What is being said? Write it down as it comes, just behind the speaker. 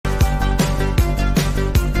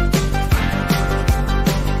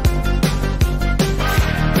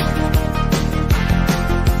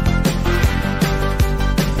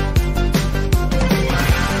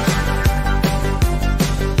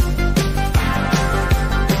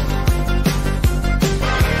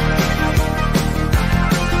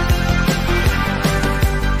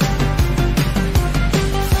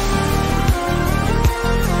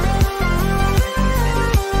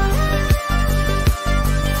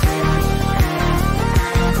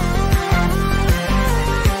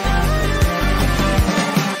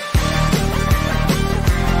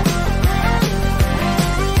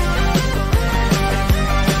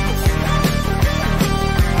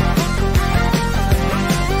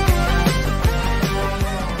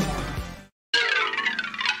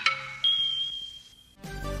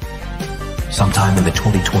Sometime in the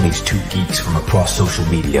 2020s, two geeks from across social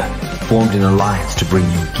media formed an alliance to bring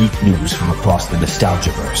you geek news from across the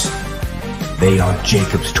Nostalgiaverse. They are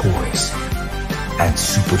Jacob's Toys and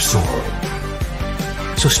SuperSorrell.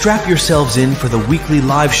 So strap yourselves in for the weekly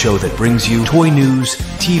live show that brings you toy news,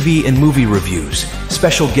 TV and movie reviews,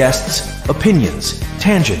 special guests, opinions,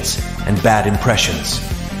 tangents, and bad impressions.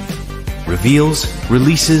 Reveals,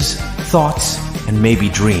 releases, thoughts, and maybe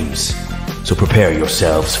dreams. So prepare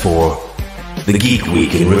yourselves for the Geek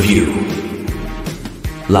Week in Review.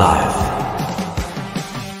 Live.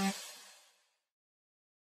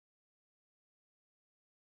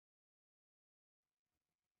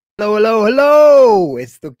 Hello, hello, hello!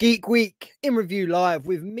 It's the Geek Week in Review live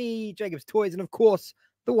with me, Jacob's Toys, and of course,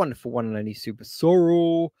 the wonderful one and only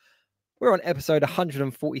SuperSorrell. We're on episode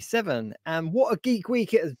 147, and what a Geek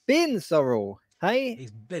Week it has been, Sorrell. Hey?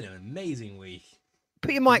 It's been an amazing week.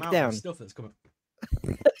 Put your mic down. Stuff that's coming.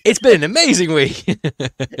 It's been an amazing week.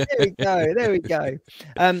 There we go, there we go.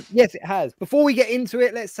 Yes, it has. Before we get into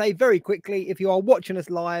it, let's say very quickly, if you are watching us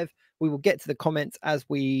live, we will get to the comments as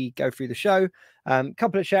we go through the show.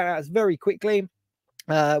 Couple of shout outs very quickly.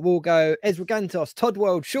 We'll go Ezra Gantos, Todd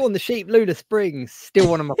World, Sean the Sheep, Luna Springs, still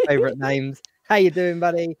one of my favorite names. How you doing,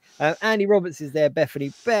 buddy? Andy Roberts is there,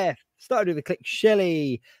 Bethany, Beth, started with a click,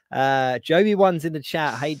 Shelley, Joby One's in the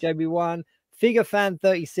chat. Hey, Joby One. Figure Fan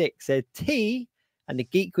 36 said tea and the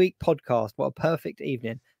Geek Week podcast. What a perfect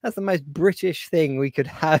evening. That's the most British thing we could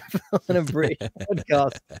have on a British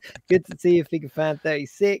podcast. Good to see you, Figure Fan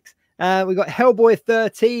 36. We got Hellboy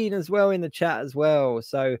 13 as well in the chat as well.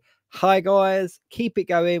 So hi guys, keep it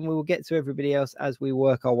going. We will get to everybody else as we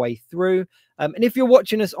work our way through. And if you're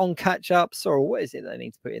watching us on catch up, sorry, what is it that I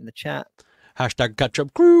need to put in the chat? Hashtag catch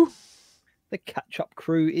up crew. The catch up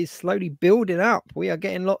crew is slowly building up. We are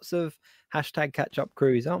getting lots of hashtag catch up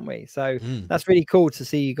crews, aren't we? So that's really cool to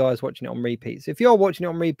see you guys watching it on repeat. So if you're watching it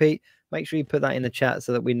on repeat, make sure you put that in the chat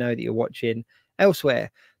so that we know that you're watching elsewhere.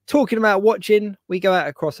 Talking about watching, we go out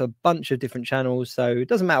across a bunch of different channels, so it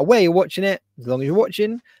doesn't matter where you're watching it, as long as you're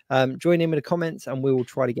watching. Join in with the comments and we will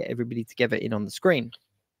try to get everybody together in on the screen.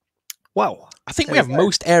 Wow, I think we have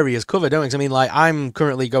most areas covered, don't we? 'Cause I mean, like, I'm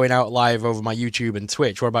currently going out live over my YouTube and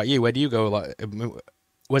Twitch. What about you? Where do you go? Like,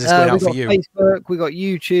 where's this going out for you? Facebook, we got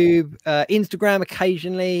YouTube, Instagram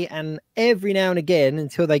occasionally, and every now and again,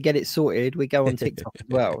 until they get it sorted, we go on TikTok as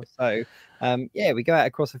well. So yeah, we go out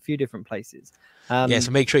across a few different places. Yeah,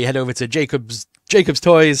 so make sure you head over to Jacob's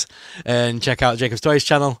Toys and check out Jacob's Toys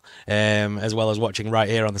channel, as well as watching right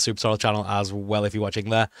here on the SuperSorrell channel as well if you're watching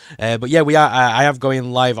there. But yeah, we are. I have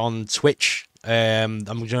going live on Twitch. I'm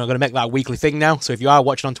going to make that a weekly thing now. So if you are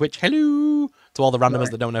watching on Twitch, hello to all the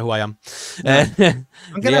randomers that don't know who I am. I'm going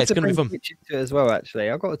to have to bring Twitch into it as well. Actually,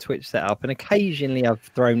 I've got a Twitch set up, and occasionally I've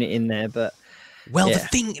thrown it in there, but. Well, yeah.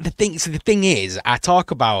 the thing is, I talk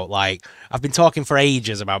about, like, I've been talking for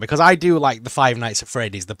ages about, because I do like the Five Nights at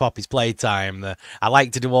Freddy's, the Poppy's Playtime, I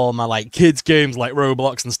like to do all my, like, kids games like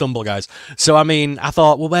Roblox and Stumble Guys. So, I mean, I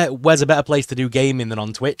thought, well, where's a better place to do gaming than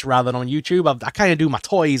on Twitch rather than on YouTube? I kind of do my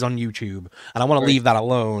toys on YouTube, and I want to leave that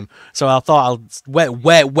alone. So I thought,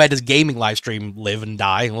 where does gaming live stream live and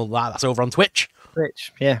die? Well, that's over on Twitch.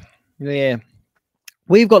 Twitch, yeah.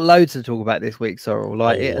 We've got loads to talk about this week, Sorrell.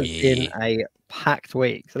 Like, it has been a packed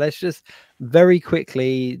week. So let's just very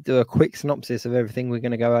quickly do a quick synopsis of everything we're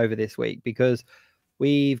going to go over this week, because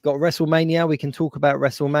we've got WrestleMania. We can talk about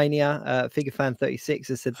WrestleMania. Figure Fan 36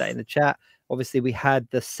 has said that in the chat. Obviously, we had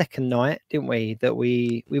the second night, didn't we? That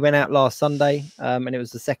we went out last Sunday, and it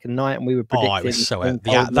was the second night, and we were predicting. Oh, it was so epic.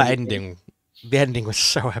 The ending was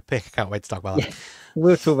so epic. I can't wait to talk about that. Yeah.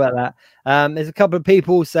 We'll talk about that. There's a couple of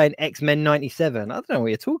people saying X-Men 97. I don't know what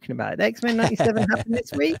you're talking about. X-Men 97 happened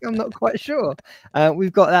this week? I'm not quite sure.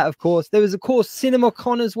 We've got that, of course. There was, of course,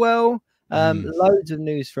 CinemaCon as well. Loads of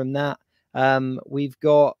news from that. We've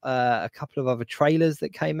got a couple of other trailers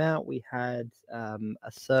that came out. We had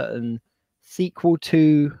a certain sequel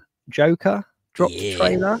to Joker dropped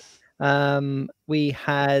trailer. We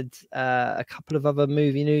had a couple of other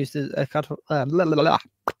movie news, a couple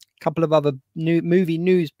of other movie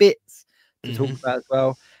news bits to talk about as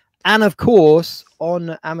well. And of course,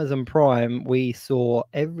 on Amazon Prime, we saw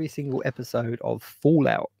every single episode of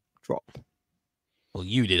Fallout drop. Well,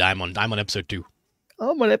 you did. I'm on episode 2.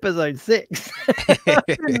 I'm on episode 6. I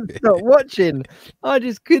couldn't stop watching. I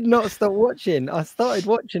just could not stop watching. I started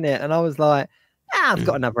watching it and I was like, I've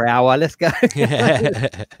got another hour. Let's go.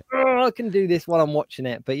 I can do this while I'm watching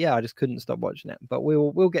it. But yeah, I just couldn't stop watching it. But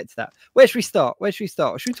we'll get to that. Where should we start? Should we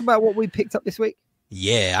talk about what we picked up this week?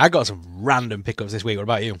 Yeah, I got some random pickups this week. What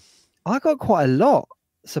about you? I got quite a lot,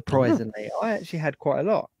 surprisingly. I actually had quite a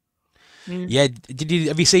lot. Yeah,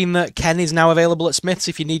 have you seen that Ken is now available at Smith's?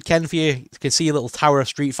 If you need Ken for you can see a little tower of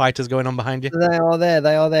Street Fighters going on behind you. They are there.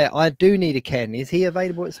 They are there. I do need a Ken. Is he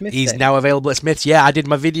available at Smith's? He's now available at Smith's. Yeah, I did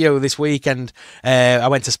my video this week, and I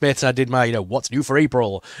went to Smith's. And I did my, what's new for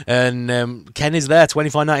April, and Ken is there.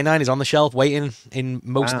 $24.99. He's on the shelf waiting in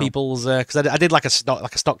most people's. Because I did like a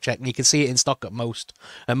stock check, and you can see it in stock at most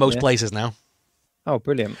places now. Oh,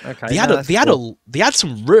 brilliant! Okay, they had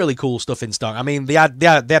some really cool stuff in stock. I mean, they had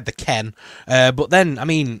the Ken, but then I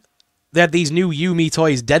mean, they had these new Yumi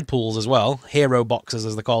Toys Deadpools as well, hero boxes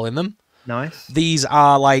as they're calling them. Nice. These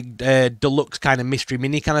are like deluxe kind of mystery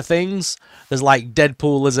mini kind of things. There's like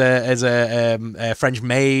Deadpool as a French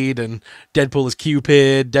maid, and Deadpool as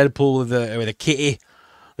Cupid, Deadpool with a kitty.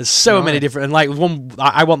 There's so many different, and like one,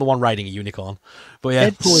 I want the one riding a unicorn. But yeah,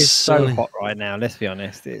 Deadpool is so hot right now. Let's be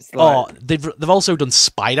honest. It's like... they've also done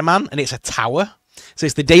Spider-Man, and it's a tower. So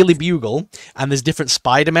it's the Daily Bugle, and there's different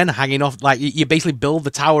Spider-Men hanging off. Like you basically build the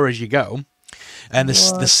tower as you go. And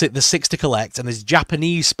there's 6 to collect, and there's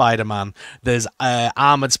Japanese Spider-Man, there's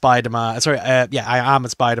Armored Spider-Man,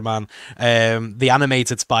 Armored Spider-Man, the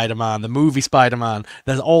animated Spider-Man, the movie Spider-Man.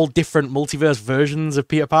 There's all different multiverse versions of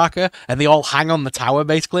Peter Parker, and they all hang on the tower,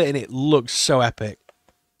 basically, and it looks so epic.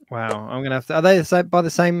 Wow, I'm going to have to... Are they by the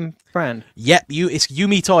same brand? Yep, it's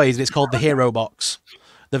Yumi Toys, and it's called the Hero Box.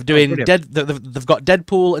 They've doing they've got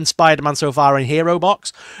Deadpool and Spider-Man so far in Hero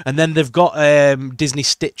Box, and then they've got Disney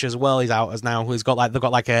Stitch as well. He's out as now. They've got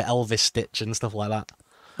like a Elvis Stitch and stuff like that.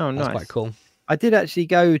 Oh, nice. That's quite cool. I did actually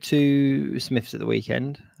go to Smith's at the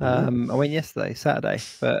weekend. I went yesterday, Saturday,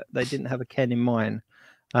 but they didn't have a Ken in mine.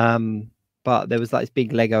 But there was like this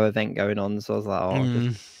big Lego event going on, so I was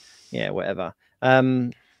like, whatever.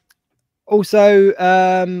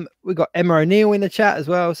 Also, we got Emma O'Neill in the chat as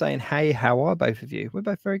well saying, hey, how are both of you? We're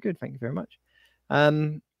both very good. Thank you very much.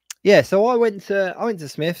 So I went to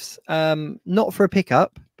Smith's, not for a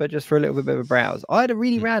pickup, but just for a little bit of a browse. I had a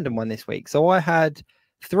really random one this week. So I had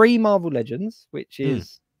 3 Marvel Legends, which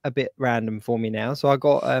is a bit random for me now. So I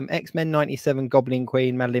got X-Men 97 Goblin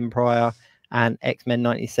Queen, Madeline Pryor, and X-Men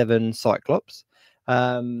 97 Cyclops.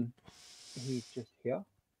 He's just here.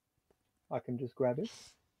 I can just grab it.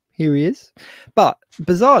 Here he is. But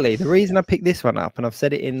bizarrely, the reason I picked this one up, and I've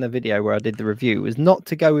said it in the video where I did the review, was not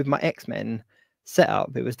to go with my X-Men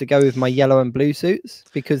setup. It was to go with my yellow and blue suits,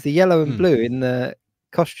 because the yellow and blue in the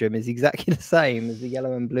costume is exactly the same as the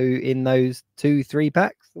yellow and blue in those 2-3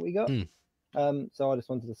 packs that we got. So I just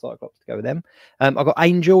wanted the Cyclops to go with them. I got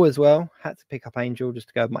Angel as well. Had to pick up Angel just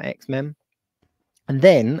to go with my X-Men. And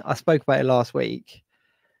then I spoke about it last week.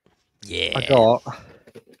 Yeah. I got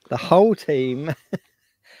the whole team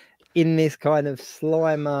in this kind of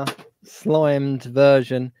slimed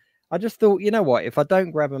version. I just thought, you know what? If I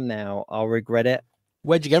don't grab them now, I'll regret it.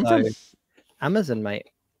 Where'd you get them from? Amazon, mate.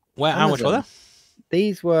 Where? How much were they?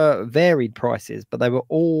 These were varied prices, but they were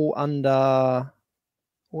all under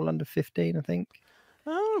 15, I think.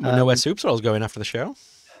 Oh, we know where SuperSorrell's going after the show.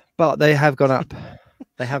 But they have gone up.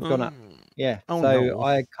 They have gone up. Yeah. Oh, so no.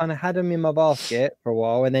 I kind of had them in my basket for a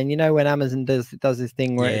while, and then when Amazon does this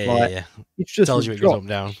thing where it's just tells you it goes up and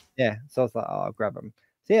down. Yeah. So I was like, oh, I'll grab them.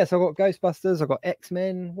 So yeah, so I got Ghostbusters, I got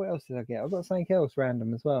X-Men. What else did I get? I got something else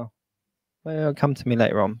random as well. Well, it'll come to me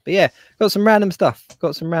later on. But yeah, got some random stuff.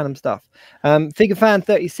 Figure Fan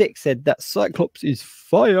 36 said that Cyclops is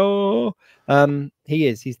fire. He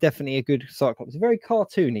is. He's definitely a good Cyclops. He's very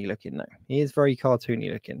cartoony looking though. He is very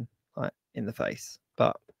cartoony looking, like in the face,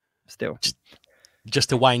 but still. Just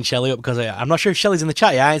to wind Shelly up, because I'm not sure if Shelly's in the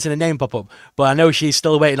chat yet. I ain't seen a name pop up, but I know she's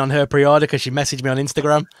still waiting on her pre-order because she messaged me on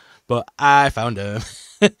Instagram. But I found her.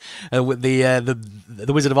 With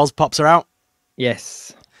the Wizard of Oz pops are out.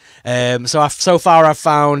 Yes. So far I've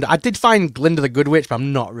found, I did find Glinda the Good Witch, but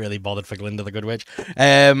I'm not really bothered for Glinda the Good Witch.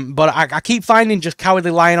 But I keep finding just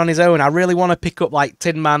Cowardly Lion on his own. I really want to pick up like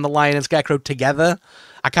Tin Man, the Lion, and Scarecrow together.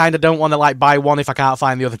 I kind of don't want to like buy one if I can't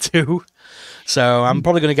find the other two. So I'm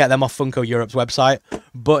probably going to get them off Funko Europe's website.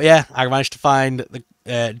 But yeah, I managed to find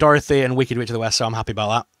the Dorothy and Wicked Witch of the West, so I'm happy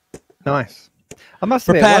about that. Nice. I must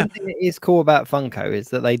admit, one thing that is cool about Funko is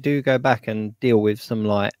that they do go back and deal with some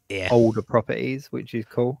like older properties, which is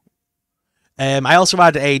cool. I also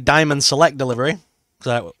had a Diamond Select delivery.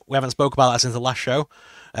 So we haven't spoke about that since the last show.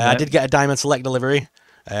 I did get a Diamond Select delivery.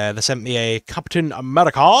 They sent me a Captain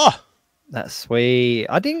America. That's sweet.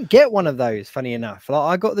 I didn't get one of those, funny enough.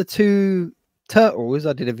 Like I got the 2 Turtles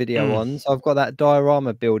I did a video on, so I've got that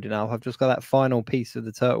diorama building up. I've just got that final piece of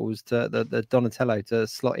the Turtles to the Donatello to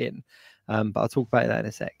slot in. But I'll talk about that in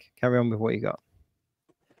a sec. Carry on with what you got.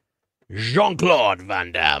 Jean-Claude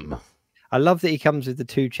Van Damme. I love that he comes with the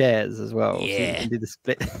 2 chairs as well. Yeah. So you can do the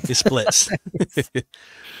split. The splits.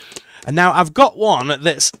 And now I've got one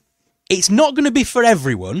it's not going to be for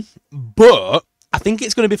everyone, but I think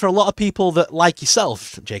it's going to be for a lot of people that, like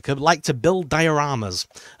yourself, Jacob, like to build dioramas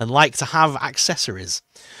and like to have accessories.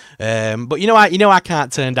 But I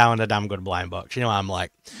can't turn down a damn good blind box. You know what I'm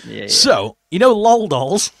like. Yeah. So, LOL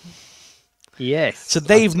dolls. Yes. So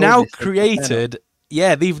they've now created.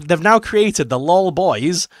 Yeah, they've now created the LOL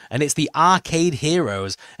Boys, and it's the Arcade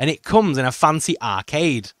Heroes, and it comes in a fancy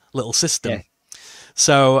arcade little system. Yeah.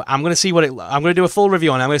 So I'm going to see I'm going to do a full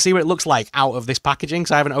review on it. I'm going to see what it looks like out of this packaging,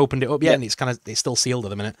 because I haven't opened it up yet, and it's still sealed at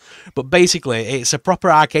the minute. But basically, it's a proper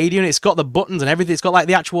arcade unit. It's got the buttons and everything. It's got like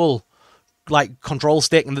the actual control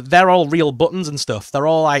stick, and they're all real buttons and stuff. They're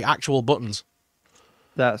all like actual buttons.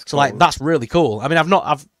 That's cool. So that's really cool. I mean, I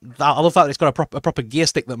love that it's got a proper gear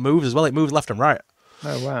stick that moves as well. It moves left and right.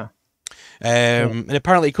 Oh wow. And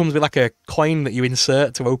apparently it comes with like a coin that you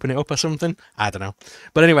insert to open it up or something. I don't know,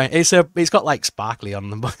 but anyway, it's got like sparkly on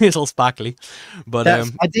them. It's all sparkly. But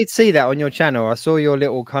I did see that on your channel. I saw your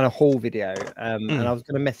little kind of haul video, and I was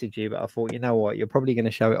going to message you, but I thought, you know what, you're probably going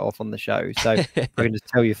to show it off on the show, so I can just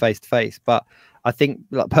tell you face to face. But I think,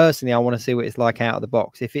 like, personally, I want to see what it's like out of the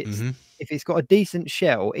box. If it's got a decent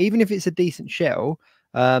shell, even if it's a decent shell,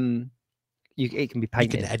 it can be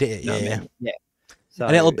painted. You can edit it, yeah. So,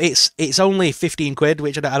 and it's only 15 quid,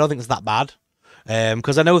 which I don't think is that bad.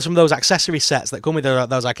 Because I know some of those accessory sets that come with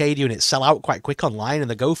those arcade units sell out quite quick online, and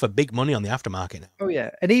they go for big money on the aftermarket. Oh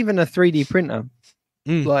yeah, and even a 3D printer,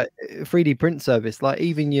 like a 3D print service, like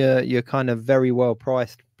even your kind of very well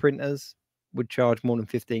priced printers would charge more than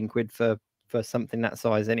 15 quid for something that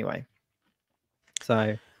size anyway.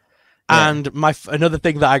 So. Yeah. And another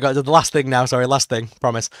thing that I got, the last thing,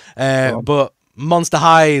 promise. But Monster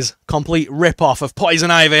High's complete rip-off of Poison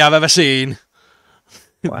Ivy I've ever seen.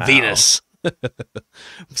 Wow. Venus.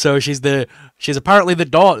 So she's apparently the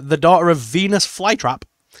daughter of Venus Flytrap,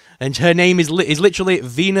 and her name is literally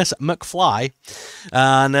Venus McFly.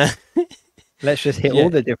 And let's just hit all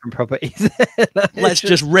the different properties. Let's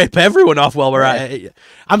just rip everyone off while we're at it.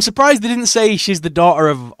 I'm surprised they didn't say she's the daughter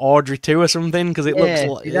of Audrey 2 or something, because it looks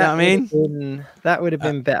like, you know what I mean? That would have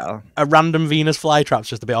been better. A random Venus flytrap's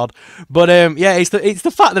just a bit odd. But it's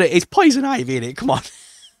the fact that it's Poison Ivy in it. Come on.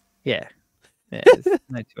 Yeah. There's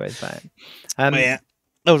no two ways about it.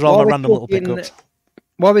 Those are all my random little pickups.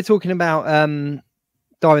 While we're talking about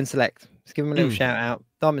Diamond Select, let's give them a little shout out.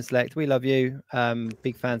 Diamond Select, we love you.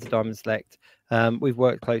 Big fans of Diamond Select. We've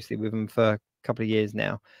worked closely with them for a couple of years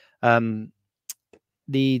now.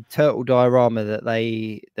 The turtle diorama that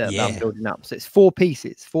I'm building up. So it's 4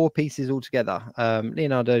 pieces altogether.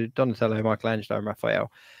 Leonardo, Donatello, Michelangelo, and Raphael.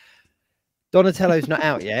 Donatello's not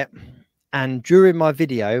out yet. And during my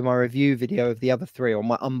review video of the other 3, or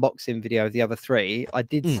my unboxing video of the other 3, I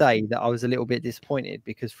did say that I was a little bit disappointed,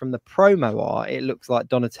 because from the promo art, it looks like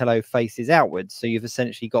Donatello faces outwards. So you've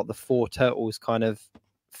essentially got the 4 turtles kind of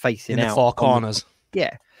facing out. In the 4 corners.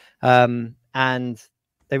 Yeah. And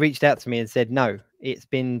they reached out to me and said, no, it's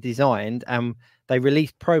been designed. And they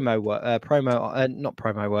released they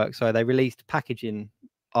released packaging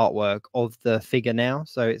artwork of the figure now.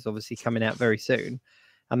 So it's obviously coming out very soon.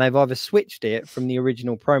 And they've either switched it from the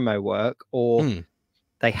original promo work, or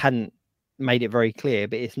they hadn't made it very clear,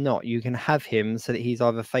 but it's not. You can have him so that he's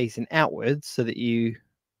either facing outwards, so that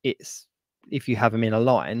if you have him in a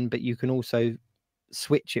line, but you can also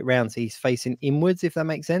switch it around so he's facing inwards, if that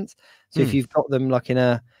makes sense. So if you've got them like in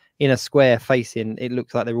a square facing, it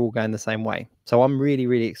looks like they're all going the same way. So I'm really,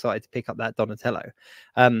 really excited to pick up that Donatello.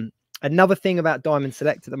 Another thing about Diamond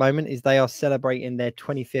Select at the moment is they are celebrating their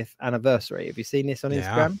 25th anniversary. Have you seen this on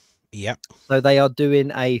Instagram? Yep. So they are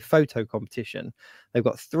doing a photo competition. They've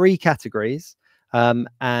got 3 categories,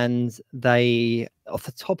 and they, off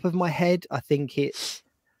the top of my head, I think it's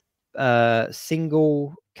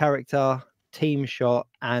single character, team shot,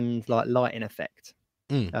 and like lighting effect.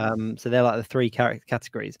 So they're like the 3 character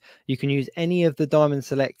categories. You can use any of the Diamond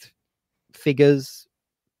Select figures,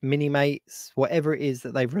 mini mates, whatever it is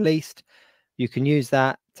that they've released. You can use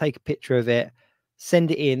that, take a picture of it, send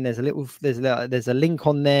it in. There's a link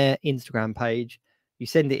on their Instagram page. You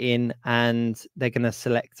send it in, and they're going to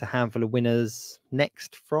select a handful of winners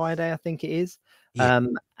next Friday, I think it is.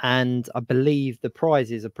 And I believe the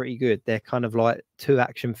prizes are pretty good. They're kind of like 2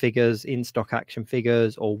 action figures, in stock action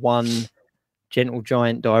figures, or 1 gentle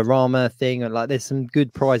giant diorama thing, and like there's some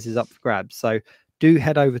good prizes up for grabs. So do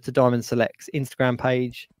head over to Diamond Select's Instagram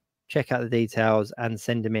page, check out the details, and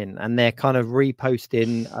send them in. And they're kind of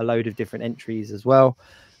reposting a load of different entries as well.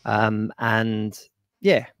 And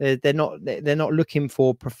yeah, they're not looking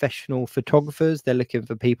for professional photographers. They're looking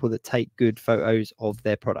for people that take good photos of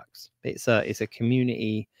their products. It's a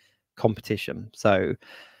community competition. So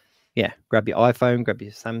yeah, grab your iPhone, grab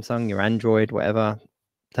your Samsung, your Android, whatever.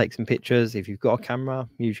 Take some pictures. If you've got a camera,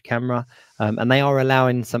 use your camera. And they are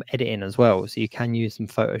allowing some editing as well, so you can use some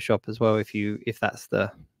Photoshop as well if that's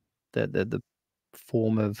the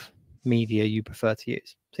form of media you prefer to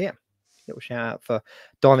use. So yeah, little shout out for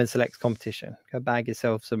Diamond Select's competition. Go bag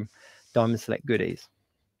yourself some Diamond Select goodies.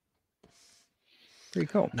 Pretty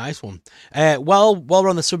cool. Nice one. While we're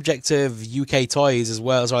on the subject of UK toys as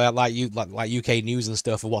well, so like UK news and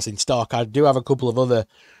stuff of what's in stock, I do have a couple of other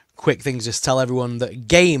quick things just to tell everyone that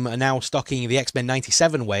Game are now stocking the X-Men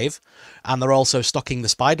 97 wave, and they're also stocking the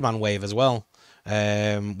Spider-Man wave as well. With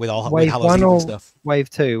Hallows Eve and stuff. Wave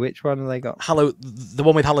 2, which one have they got? The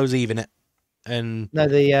one with Hallows Eve in it. And no,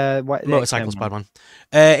 the Motorcycle Spider-Man.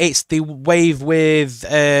 It's the wave with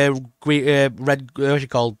red, what's she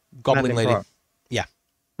called? Goblin Lady. Yeah.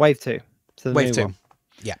 Wave 2. So Wave 2. One.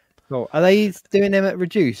 Yeah. Cool. Are they doing them at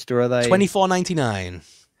reduced, or are they $24.99?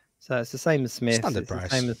 So it's the same as Smith's. Standard it's price.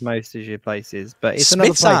 The same as most of your places, but it's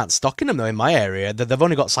Smiths aren't stocking them though in my area. They've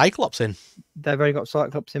only got Cyclops in. They've only got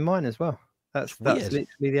Cyclops in mine as well. That's weird. Literally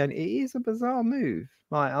the only. It is a bizarre move.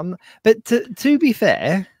 Like but to be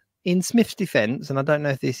fair, in Smith's defense, and I don't know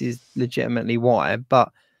if this is legitimately why,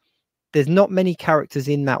 but there's not many characters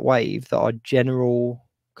in that wave that are general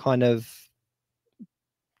kind of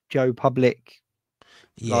Joe Public.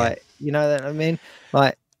 Yeah. Like, you know what I mean?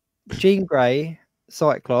 Like Jean Grey,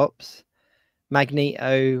 Cyclops,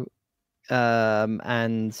 Magneto,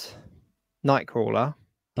 and Nightcrawler,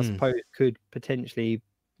 I suppose could potentially,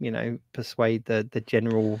 persuade the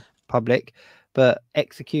general public, but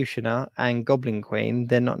Executioner and Goblin Queen,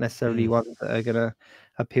 they're not necessarily ones that are going to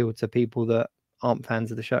appeal to people that aren't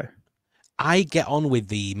fans of the show. I get on with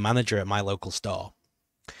the manager at my local store.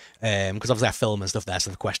 Because obviously I film and stuff there,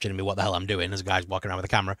 so they're questioning me what the hell I'm doing as a guy's walking around with a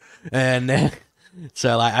camera. And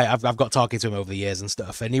so like I've got talking to him over the years and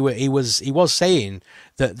stuff, and he was saying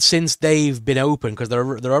that since they've been open, because they're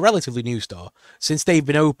a relatively new store, since they've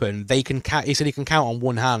been open, he said he can count on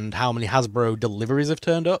one hand how many Hasbro deliveries have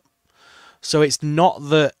turned up. So it's not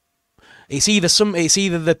that it's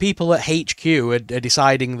either the people at HQ are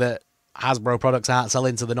deciding that Hasbro products aren't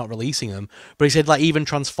selling, so they're not releasing them. But he said like even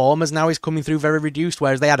Transformers now is coming through very reduced,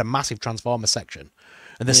 whereas they had a massive Transformers section.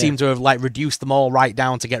 And they seem to have like reduced them all right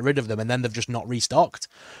down to get rid of them, and then they've just not restocked.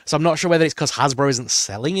 So I'm not sure whether it's because Hasbro isn't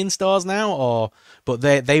selling in stores now, but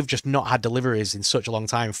they've just not had deliveries in such a long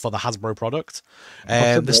time for the Hasbro product.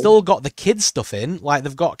 They've still got the kids stuff in, like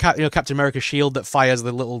they've got Captain America's shield that fires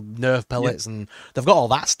the little Nerf pellets, and they've got all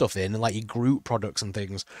that stuff in, and like your Groot products and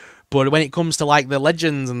things. But when it comes to like the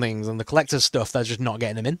Legends and things and the collector's stuff, they're just not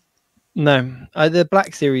getting them in. No, the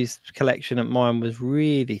Black Series collection at mine was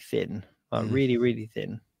really thin. Really, really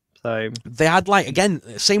thin. So they had like, again,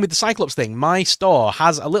 same with the Cyclops thing. My store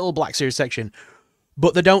has a little Black Series section,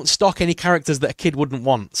 but they don't stock any characters that a kid wouldn't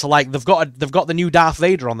want. So like they've got the new Darth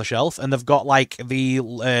Vader on the shelf, and they've got like the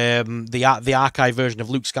archive version of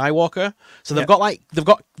Luke Skywalker. So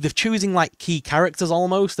they're choosing like key characters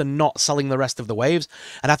almost, and not selling the rest of the waves.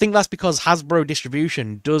 And I think that's because Hasbro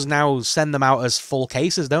distribution does now send them out as full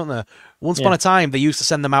cases, don't they? Once upon a time, they used to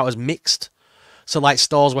send them out as mixed. So like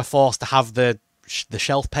stores were forced to have the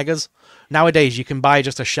shelf peggers. Nowadays you can buy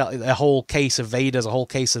just a whole case of Vaders, a whole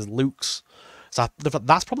case of Lukes. So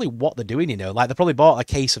that's probably what they're doing, Like they probably bought a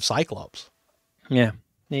case of Cyclops. Yeah,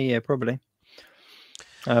 probably.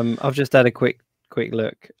 I've just had a quick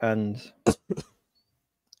look, and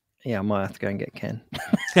I might have to go and get Ken.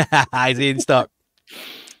 Is he in stock?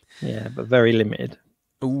 Yeah, but very limited.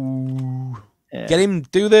 Ooh. Yeah. Get him,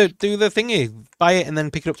 do the thingy, buy it and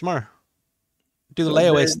then pick it up tomorrow. Do the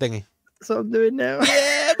layaways thingy. That's what I'm doing now.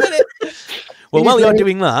 Yeah, well, while you're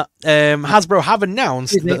doing that, Hasbro have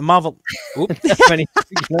announced that the Marvel...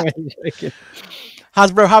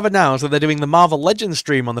 Hasbro have announced that they're doing the Marvel Legends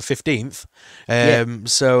stream on the 15th.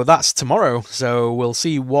 So that's tomorrow. So we'll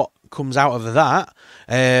see what comes out of that.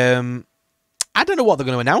 I don't know what they're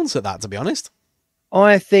going to announce at that, to be honest.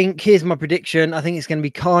 I think, here's my prediction. I think it's going to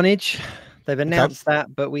be Carnage. They've announced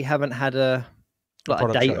that, but we haven't had a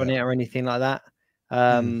date on it or anything like that.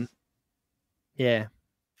 Yeah,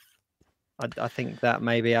 I think that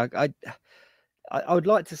maybe I would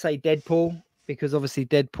like to say Deadpool, because obviously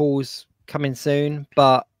Deadpool's coming soon,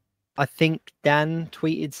 but I think Dan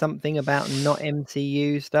tweeted something about not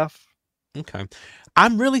MCU stuff. Okay.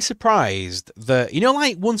 I'm really surprised that,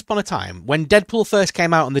 like once upon a time when Deadpool first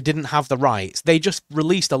came out and they didn't have the rights, they just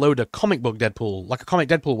released a load of comic book Deadpool, like a comic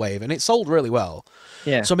Deadpool wave, and it sold really well.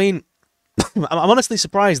 Yeah. So I mean, I'm honestly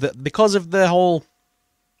surprised that because of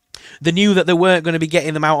they knew that they weren't going to be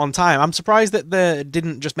getting them out on time. I'm surprised that they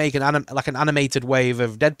didn't just make an animated wave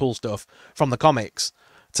of Deadpool stuff from the comics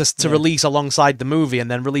to release alongside the movie and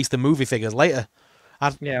then release the movie figures later.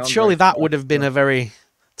 Surely that would have been a very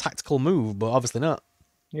tactical move, but obviously not.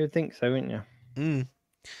 You would think so, wouldn't you?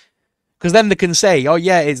 Because then they can say, "Oh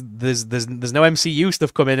yeah, there's no MCU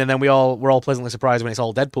stuff coming," and then we're all pleasantly surprised when it's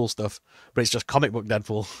all Deadpool stuff, but it's just comic book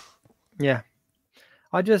Deadpool. Yeah,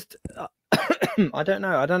 I just I don't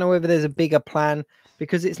know. I don't know whether there's a bigger plan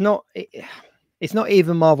because it's not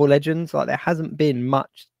even Marvel Legends. Like there hasn't been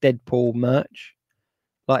much Deadpool merch.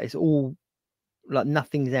 Like it's all like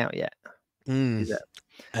nothing's out yet. Is it?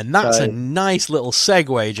 And that's a nice little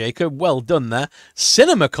segue, Jacob. Well done there.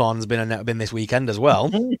 CinemaCon's been this weekend as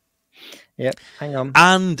well. Yep. Hang on.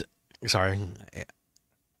 And sorry,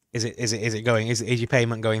 is it going? Is your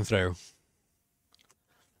payment going through?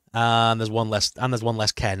 And there's one less. And there's one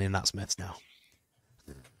less Ken in that Smiths now.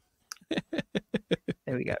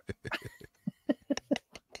 There we go.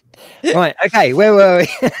 Right. Okay. Where were we?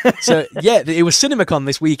 So yeah, it was CinemaCon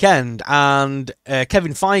this weekend, and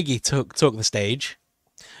Kevin Feige took the stage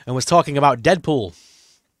and was talking about Deadpool.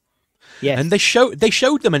 Yes. And they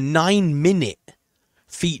showed them a 9-minute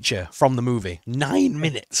feature from the movie. 9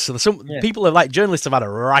 minutes. So people are journalists have had a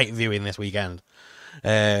right viewing this weekend.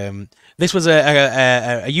 This was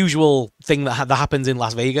a usual thing that happens in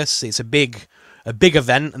Las Vegas. It's a big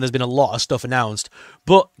event, and there's been a lot of stuff announced.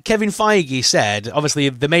 But Kevin Feige said, obviously,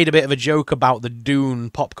 they made a bit of a joke about the Dune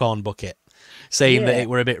popcorn bucket, saying that it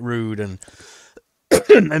were a bit rude and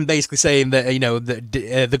and basically saying that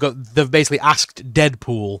they've basically asked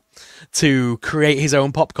Deadpool to create his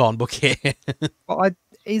own popcorn bucket. But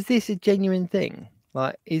is this a genuine thing?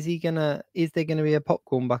 Like, is there gonna be a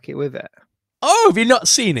popcorn bucket with it? Oh, have you not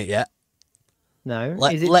seen it yet? No.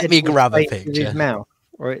 Let me grab a picture. His mouth,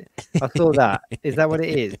 I saw that. Is that what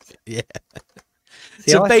it is? Yeah.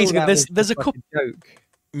 See, so basically, there's a couple. Joke.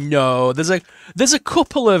 No, there's a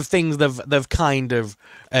couple of things they've kind of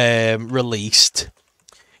released.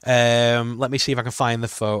 Let me see if I can find the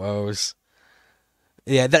photos.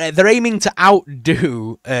 Yeah, they're aiming to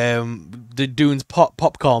outdo the Dune's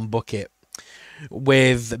popcorn bucket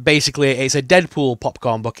with basically it's a Deadpool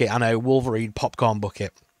popcorn bucket and a Wolverine popcorn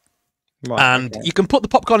bucket. Right, and you can put the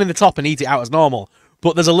popcorn in the top and eat it out as normal,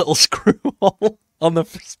 but there's a little screw hole on the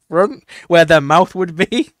front where their mouth would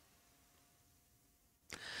be.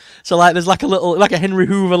 So there's like a Henry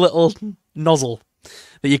Hoover little nozzle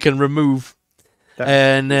that you can remove.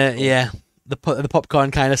 And the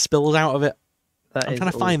popcorn kind of spills out of it. I'm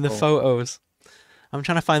trying to find the photos. I'm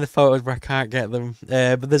trying to find the photos where I can't get them.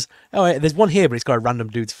 But there's one here, but it's got a random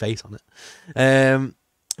dude's face on it.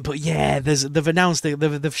 But yeah, they've announced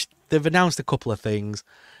a couple of things.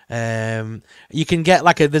 You can get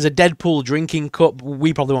there's a Deadpool drinking cup.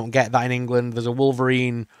 We probably won't get that in England. There's a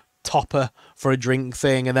Wolverine topper for a drink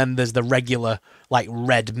thing, and then there's the regular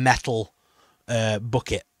red metal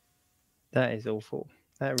bucket. That is awful.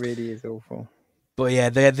 That really is awful. But yeah,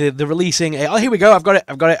 they're releasing. Oh, here we go. I've got it.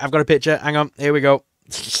 I've got a picture. Hang on. Here we go.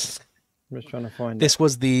 I'm just trying to find this.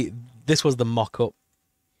 Was the mock-up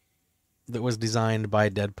that was designed by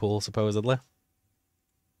Deadpool, supposedly.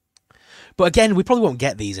 But again, we probably won't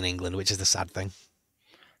get these in England, which is the sad thing.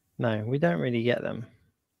 No, we don't really get them.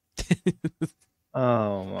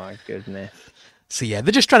 Oh my goodness. So yeah,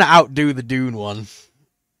 they're just trying to outdo the Dune one.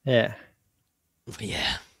 Yeah. But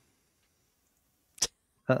yeah.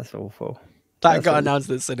 That's awful. That got announced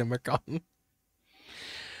at CinemaCon.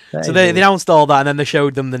 So they announced all that, and then they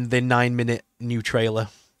showed them the 9-minute new trailer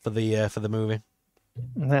for the movie.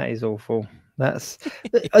 That is awful. That's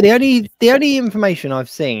the only information I've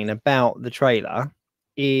seen about the trailer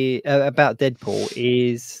about Deadpool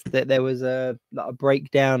is that there was a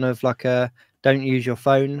breakdown of a don't use your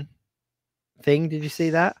phone thing. Did you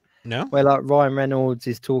see that? No. Where Ryan Reynolds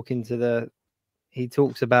is talking to he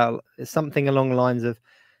talks about something along the lines of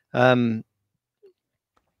how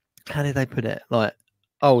did they put it?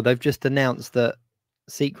 They've just announced that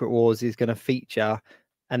Secret Wars is going to feature,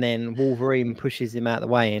 and then Wolverine pushes him out of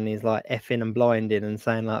the way and he's effing and blinding and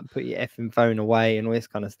saying put your effing phone away and all this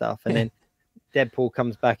kind of stuff. And then Deadpool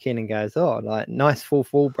comes back in and goes, oh, nice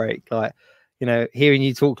fourth wall break. Hearing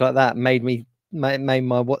you talk like that made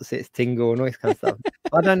my what's-its tingle and all this kind of stuff.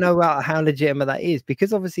 I don't know how legitimate that is,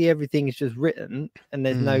 because obviously everything is just written and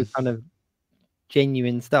there's no kind of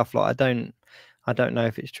genuine stuff. I don't know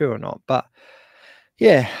if it's true or not, but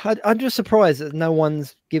yeah, I'm just surprised that no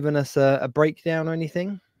one's given us a breakdown or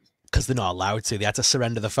anything. Because they're not allowed to. They had to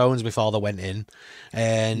surrender the phones before they went in.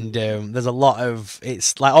 And there's a lot of...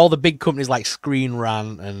 It's all the big companies like Screen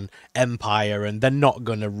Rant and Empire, and they're not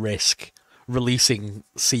going to risk releasing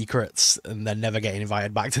secrets and then never getting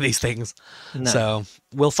invited back to these things. No. So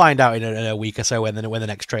we'll find out in a week or so when the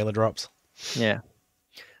next trailer drops. Yeah.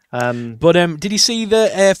 But did you see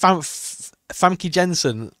that Famke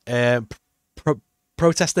Jensen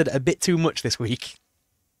protested a bit too much this week?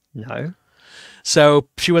 No. So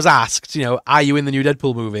she was asked, are you in the new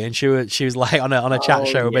Deadpool movie? And she was like on a chat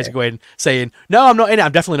show, basically saying, no, I'm not in it.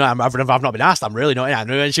 I'm definitely not. I've not been asked. I'm really not in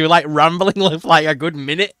it. And she was like rambling for like a good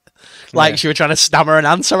minute, like she was trying to stammer an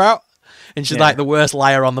answer out. And she's like the worst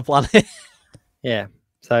liar on the planet. Yeah.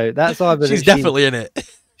 So that's either she's definitely in it.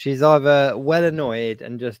 She's either well annoyed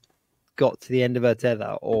and just got to the end of her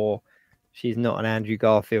tether, or she's not an Andrew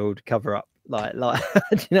Garfield cover up. Like, do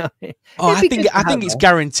you know what I mean? I think it's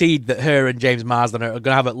guaranteed that her and James Marsden are going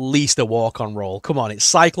to have at least a walk-on role. Come on, it's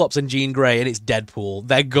Cyclops and Jean Grey and it's Deadpool.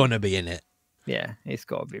 They're gonna be in it. Yeah, it's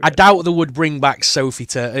got to be. I doubt they would bring back Sophie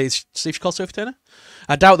Turner. Is she called Sophie Turner?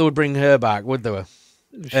 I doubt they would bring her back, would they?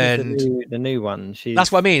 She's the new one.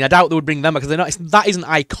 That's what I mean. I doubt they would bring them back because that isn't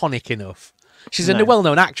iconic enough. She's a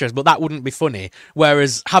well-known actress, but that wouldn't be funny.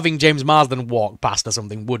 Whereas having James Marsden walk past or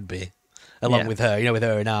something would be. Along with her, with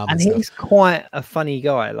her in arms. And he's quite a funny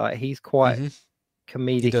guy. Like, he's quite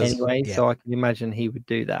comedic anyway. Yeah. So I can imagine he would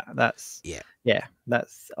do that. That's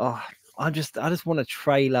that's I just want a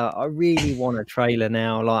trailer. I really want a trailer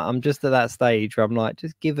now. Like, I'm just at that stage where I'm like,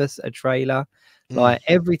 just give us a trailer. Like,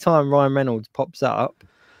 every time Ryan Reynolds pops up,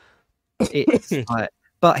 it's like,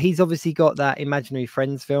 but he's obviously got that Imaginary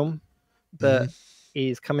Friends film that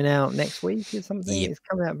is coming out next week or something. It's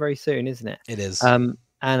coming out very soon, isn't it? It is.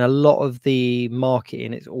 And a lot of the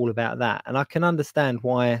marketing, it's all about that. And I can understand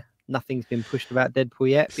why nothing's been pushed about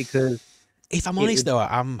Deadpool yet, because if I'm honest, though,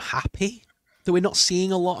 I'm happy that we're not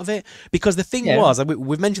seeing a lot of it. Because the thing was,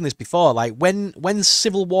 we've mentioned this before, like when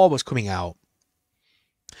Civil War was coming out,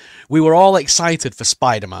 we were all excited for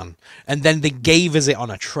Spider-Man, and then they gave us it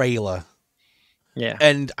on a trailer. Yeah.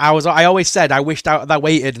 And I always said I wished I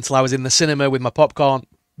waited until I was in the cinema with my popcorn,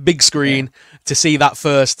 big screen, to see that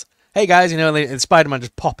first. Hey guys, and Spider-Man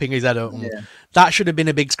just popping his head up. Yeah. That should have been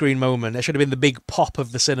a big screen moment. It should have been the big pop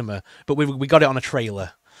of the cinema. But we got it on a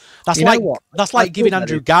trailer. That's like giving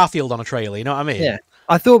Andrew Garfield on a trailer. You know what I mean? Yeah.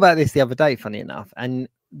 I thought about this the other day, funny enough, and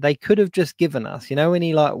they could have just given us, when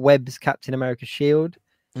he like webs Captain America's shield,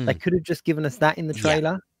 they could have just given us that in the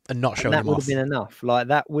trailer and not shown him off. That would have been enough. Like,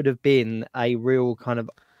 that would have been a real kind of,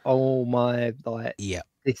 oh my, like,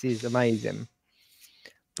 this is amazing.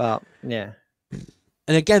 But yeah.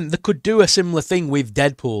 And again, they could do a similar thing with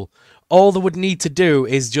Deadpool. All they would need to do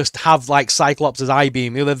is just have like Cyclops' eye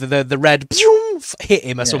beam, the red hit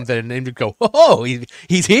him or something, and he'd go, "Oh,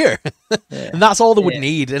 he's here," and that's all they would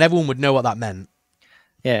need, and everyone would know what that meant.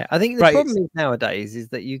 Yeah, I think the problem is nowadays is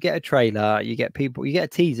that you get a trailer, you get a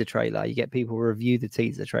teaser trailer, you get people review the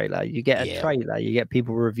teaser trailer, you get a trailer, you get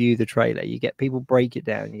people review the trailer, you get people break it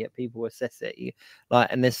down, you get people assess it,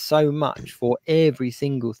 and there's so much for every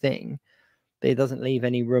single thing. It doesn't leave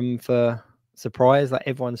any room for surprise. Like,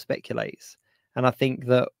 everyone speculates, and I think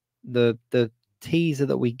that the teaser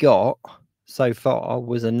that we got so far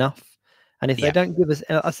was enough. And if they don't give us,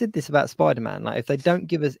 I said this about Spider-Man, like, if they don't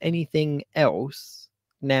give us anything else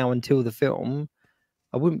now until the film,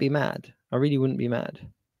 I wouldn't be mad. I really wouldn't be mad.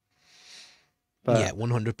 But,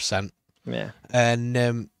 100%. Yeah.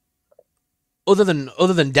 And other than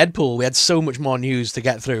Deadpool, we had so much more news to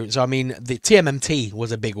get through. So I mean, the TMNT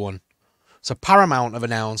was a big one. So Paramount have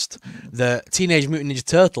announced that Teenage Mutant Ninja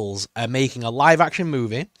Turtles are making a live-action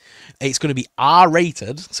movie. It's going to be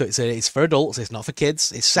R-rated, so it's for adults. It's not for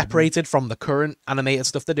kids. It's separated from the current animated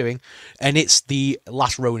stuff they're doing, and it's the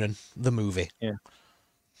Last Ronin, the movie. Yeah.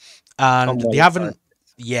 And they haven't.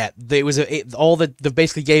 Yeah, they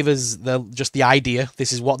basically gave us just the idea.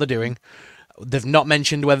 This is what they're doing. They've not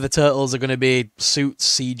mentioned whether the turtles are going to be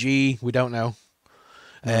suits, CG. We don't know.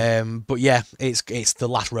 But yeah, it's the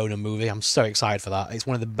Last Ronin movie. I'm so excited for that. It's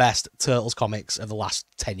one of the best Turtles comics of the last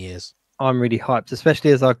 10 years. I'm really hyped,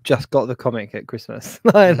 especially as I've just got the comic at Christmas.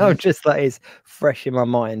 And I'm just like, it's fresh in my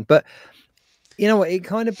mind. But you know what? It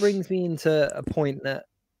kind of brings me into a point that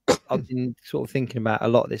I've been sort of thinking about a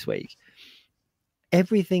lot this week.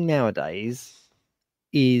 Everything nowadays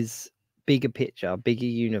is bigger picture, bigger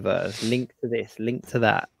universe, link to this, link to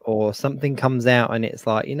that, or something comes out and it's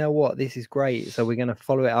like, you know what, this is great, so we're going to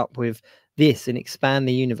follow it up with this and expand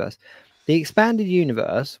the universe. The expanded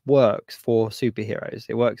universe works for superheroes.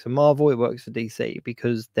 It works for Marvel, it works for DC,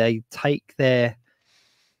 because they take their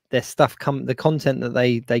stuff, the content that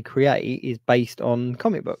they create is based on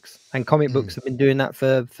comic books, and comic books have been doing that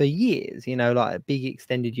for years, like a big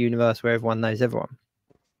extended universe where everyone knows everyone.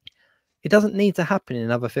 It doesn't need to happen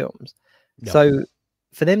in other films. No. So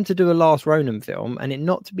for them to do a Last Ronin film and it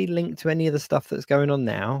not to be linked to any of the stuff that's going on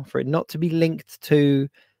now, for it not to be linked to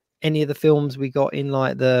any of the films we got in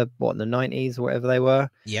like the 90s or whatever they were.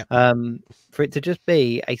 Yeah. For it to just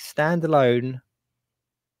be a standalone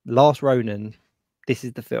Last Ronin, this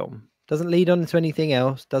is the film. Doesn't lead on to anything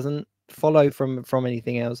else, doesn't follow from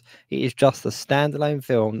anything else. It is just a standalone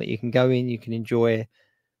film that you can go in, you can enjoy,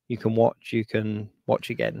 you can watch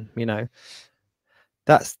again, you know.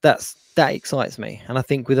 That excites me. And I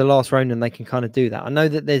think with The Last Ronin they can kind of do that. I know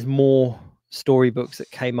that there's more storybooks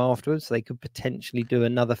that came afterwards, so they could potentially do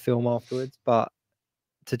another film afterwards, but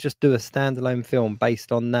to just do a standalone film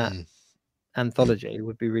based on that anthology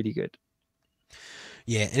would be really good.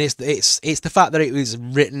 Yeah, and it's the fact that it was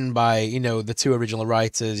written by, you know, the two original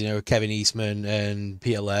writers, you know, Kevin Eastman and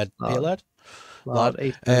Peter Laird.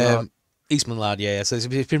 Eastman Laird, yeah. So it's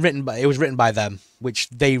been written by, it was written by them, which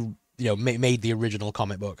they, you know, made the original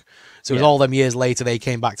comic book. So it was all them years later they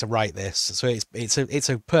came back to write this. So it's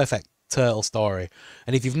a perfect turtle story.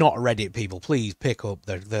 And if you've not read it, people, please pick up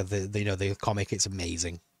the comic. It's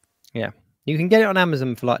amazing. Yeah, you can get it on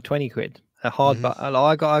Amazon for like 20 quid. A hardback.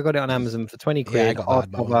 I got it on Amazon for 20 quid. Yeah, I got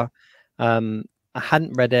hardcover. I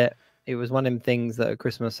hadn't read it. It was one of them things that at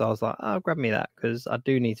Christmas I was like, "Oh, grab me that," because I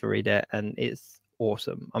do need to read it, and it's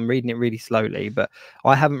awesome. I'm reading it really slowly, but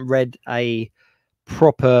I haven't read a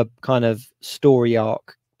proper kind of story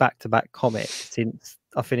arc back-to-back comic since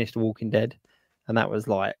I finished Walking Dead, and that was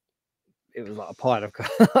like, it was like a pile of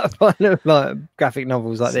like graphic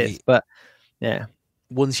novels like this. But yeah.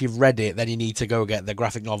 Once you've read it, then you need to go get the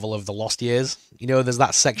graphic novel of the Lost Years. You know, there's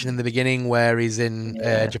that section in the beginning where he's in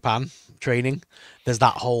Japan training. There's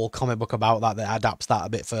that whole comic book about that adapts that a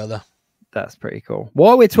bit further. That's pretty cool.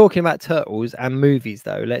 While we're talking about turtles and movies,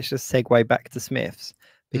 though, let's just segue back to Smiths,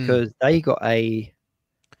 because they got a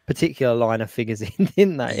particular line of figures in,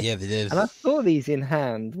 didn't they? Yeah, they did. And I saw these in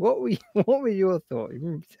hand. What were your thoughts? You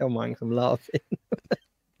can tell mine 'cause I'm laughing.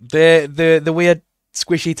 The weird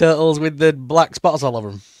squishy turtles with the black spots all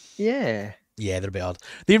over them. Yeah. Yeah, they're a bit odd.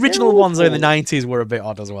 The original ones in the 90s were a bit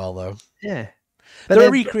odd as well, though. Yeah. But they're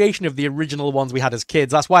a recreation of the original ones we had as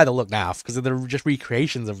kids. That's why they look naff, because they're just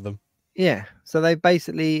recreations of them. Yeah. So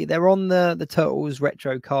they're on the Turtles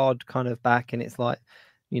retro card kind of back, and it's like,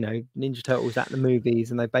 you know, Ninja Turtles at the movies,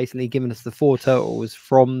 and they've basically given us the 4 turtles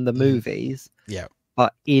from the movies. Yeah.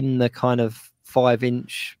 But in the kind of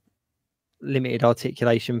 5-inch limited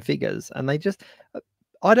articulation figures, and they just,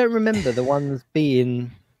 I don't remember the ones being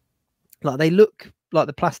like, they look like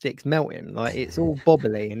the plastic's melting, like it's all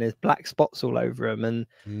bobbly and there's black spots all over them,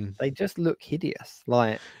 and they just look hideous.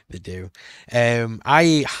 Like they do.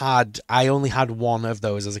 I only had one of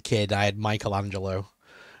those as a kid. I had Michelangelo,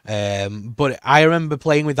 but I remember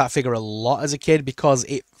playing with that figure a lot as a kid because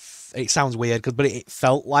it sounds weird, but it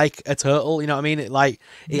felt like a turtle. You know what I mean?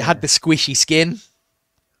 It had the squishy skin.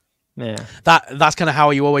 Yeah, that's kind of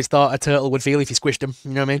how you always thought a turtle would feel if you squished them.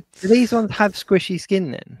 You know what I mean? Do these ones have squishy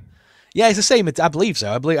skin then? Yeah, it's the same. I believe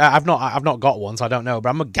so. I've not got one, so I don't know. But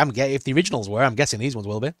I'm getting, if the originals were, I'm guessing these ones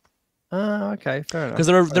will be. Oh, okay, fair enough. Because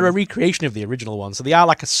they're a recreation of the original one, so they are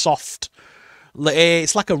like a soft.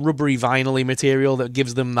 It's like a rubbery, vinyl-y material that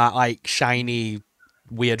gives them that like shiny,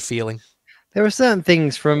 weird feeling. There are certain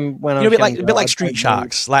things from when I was a bit like Street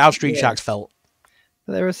Sharks, like how Street Sharks felt.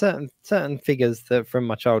 There are certain figures that from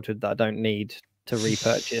my childhood that I don't need to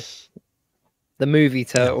repurchase. The movie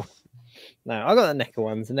turtle. No, I got the NECA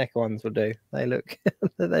ones. The NECA ones will do. They look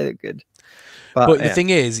good. But the thing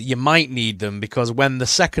is, you might need them because when the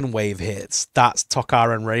second wave hits, that's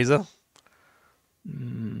Tokar and Razor.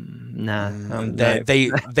 Nah,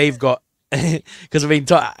 they've got, because I mean,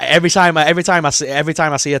 every time I see a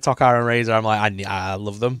Tokar and Razor, I'm like, I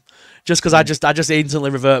love them, just because I just instantly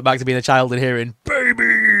revert back to being a child and hearing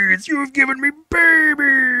babies. You've given me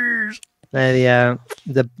babies. They're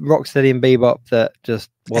the Rocksteady and Bebop that just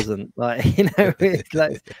wasn't like, you know, it's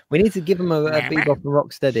like we need to give them a Bebop and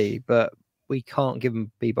Rocksteady, but we can't give them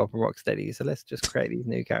Bebop and Rocksteady, so let's just create these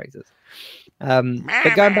new characters.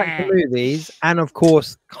 But going back to movies, and of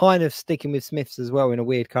course, kind of sticking with Smiths as well in a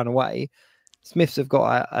weird kind of way, Smiths have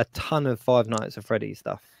got a ton of Five Nights at Freddy's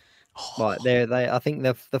stuff. Like I think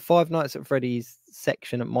the Five Nights at Freddy's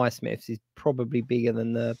section at my Smiths is probably bigger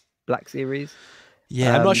than the Black Series.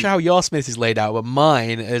 Yeah, I'm not sure how your Smiths is laid out, but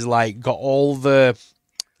mine is like got all the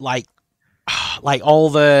like all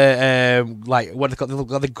the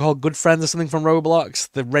what they call good friends or something from Roblox,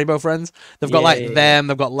 the Rainbow Friends. They've got them.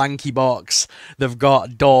 They've got Lanky Box. They've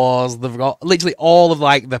got Doors. They've got literally all of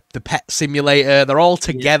like the Pet Simulator. They're all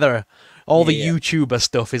together. All the YouTuber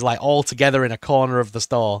stuff is like all together in a corner of the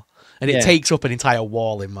store, and it takes up an entire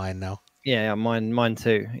wall in mine now. Yeah, mine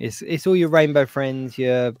too. It's all your Rainbow Friends, it's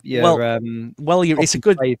a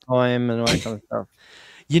good time and all that kind of stuff.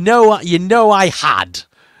 You know, I had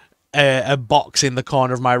a box in the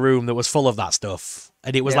corner of my room that was full of that stuff,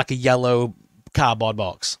 and it was like a yellow cardboard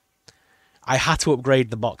box. I had to upgrade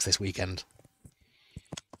the box this weekend.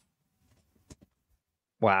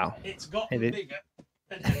 Wow. It's gotten bigger.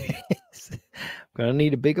 I'm gonna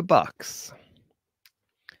need a bigger box.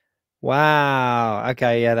 Wow.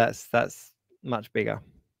 Okay, yeah, that's much bigger.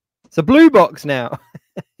 It's a blue box now.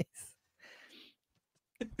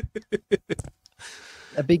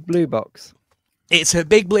 A big blue box. It's a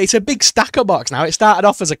big stacker box now. It started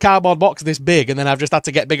off as a cardboard box this big, and then I've just had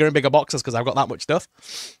to get bigger and bigger boxes because I've got that much stuff.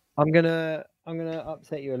 I'm gonna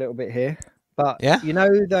upset you a little bit here, but yeah, you know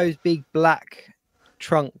those big black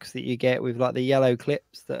trunks that you get with like the yellow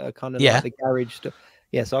clips that are kind of like the garage stuff.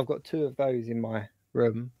 Yeah, so I've got 2 of those in my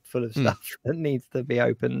room full of stuff that needs to be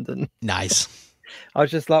opened. And nice. I was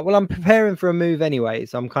just like, well, I'm preparing for a move anyway,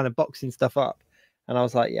 so I'm kind of boxing stuff up. And I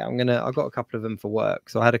was like, yeah, I've got a couple of them for work.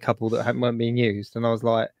 So I had a couple that weren't being used, and I was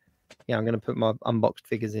like, yeah, I'm gonna put my unboxed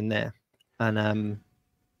figures in there, and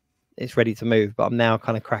it's ready to move. But I'm now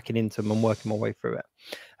kind of cracking into them and working my way through it.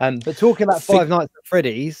 But talking about Five Nights at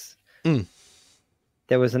Freddy's.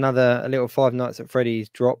 There was a little Five Nights at Freddy's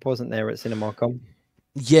drop, wasn't there, at CinemaCon?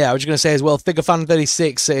 Yeah, I was going to say as well,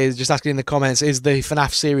 FigureFan36 is just asking in the comments, is the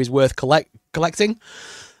FNAF series worth collecting?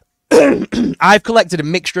 I've collected a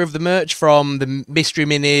mixture of the merch, from the mystery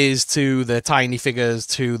minis to the tiny figures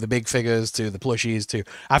to the big figures to the plushies to...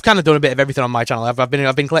 I've kind of done a bit of everything on my channel. I've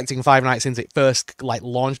been collecting Five Nights since it first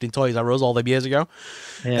launched in Toys R Us all them years ago.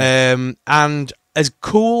 Yeah. And as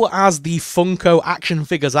cool as the Funko action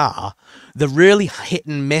figures are, they're really hit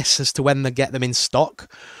and miss as to when they get them in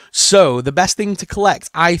stock. So the best thing to collect,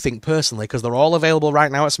 I think personally, because they're all available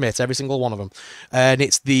right now at Smith's, every single one of them, and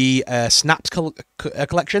it's the Snaps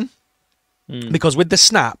collection. Because with the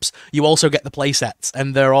Snaps, you also get the play sets,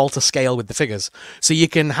 and they're all to scale with the figures. So you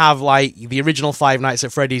can have like the original Five Nights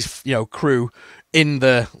at Freddy's, crew in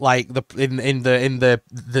the in the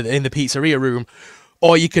pizzeria room.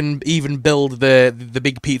 Or you can even build the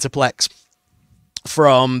big Pizzaplex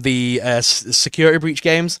from the Security Breach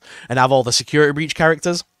games and have all the Security Breach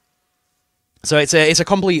characters. So it's a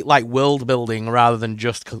complete world building rather than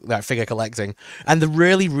just figure collecting, and they're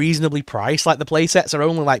really reasonably priced. Like the play sets are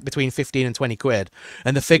only between 15 and 20 quid,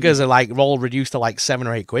 and the figures are all reduced to 7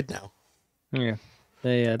 or 8 quid now. Yeah,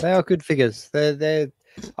 they are good figures. They're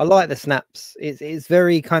I like the Snaps. It's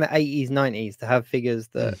very kind of 80s 90s to have figures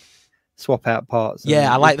that swap out parts.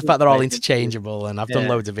 Yeah, I like the fact they're all interchangeable, and I've done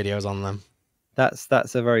loads of videos on them.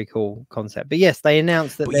 That's a very cool concept. But yes, they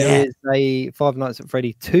announced that there is a Five Nights at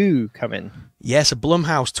Freddy 2 coming. Yes,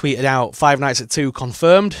 Blumhouse tweeted out Five Nights at 2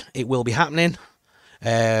 confirmed. It will be happening.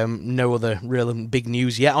 No other real big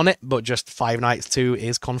news yet on it, but just Five Nights 2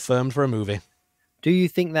 is confirmed for a movie. Do you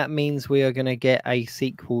think that means we are going to get a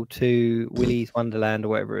sequel to Willy's Wonderland or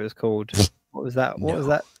whatever it was called? What was that? What was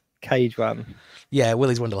that Cage one? Yeah,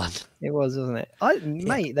 Willy's Wonderland. It was, wasn't it?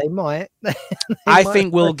 Mate, they might. I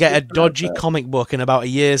think we'll get a dodgy comic book in about a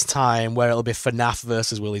year's time where it'll be FNAF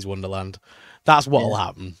versus Willy's Wonderland. That's what'll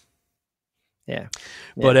happen. Yeah.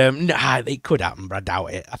 But it could happen, but I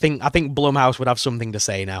doubt it. I think Blumhouse would have something to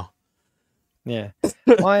say now. Yeah.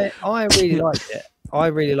 I really liked it. I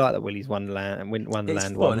really like the Willy's Wonderland and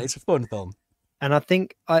Wonderland one. It's a fun film. And I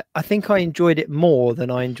think I enjoyed it more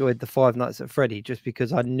than I enjoyed the Five Nights at Freddy, just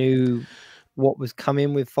because I knew what was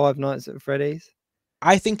coming with Five Nights at Freddy's.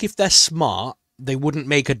 I think if they're smart, they wouldn't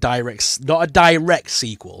make not a direct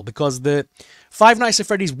sequel, because the Five Nights at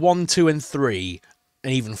Freddy's 1, 2, and 3,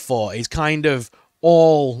 and even 4 is kind of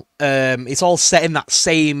all it's all set in that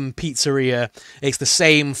same pizzeria. It's the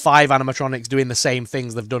same 5 animatronics doing the same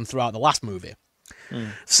things they've done throughout the last movie.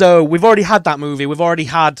 So we've already had that movie. We've already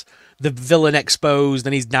had the villain exposed,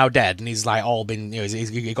 and he's now dead, and he's all been,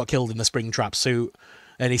 he got killed in the Springtrap suit,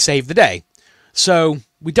 and he saved the day. So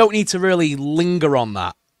we don't need to really linger on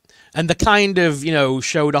that. And the kind of,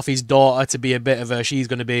 showed off his daughter to be a bit of she's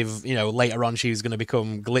going to be, later on she's going to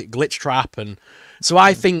become Glitch Trap. And so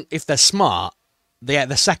I think if they're smart,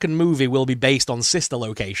 the second movie will be based on Sister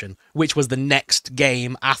Location, which was the next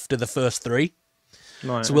game after the first 3.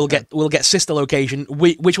 Right, so we'll get Sister Location,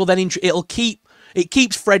 which will then it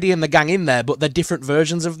keeps Freddy and the gang in there, but they're different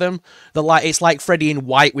versions of them. It's like Freddy in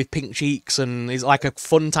white with pink cheeks, and it's like a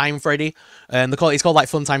Funtime Freddy, and it's called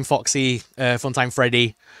Funtime Foxy, Funtime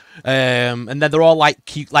Freddy, and then they're all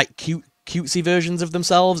cutesy versions of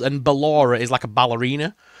themselves. And Ballora is like a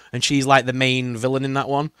ballerina, and she's like the main villain in that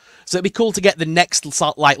one. So it'd be cool to get the next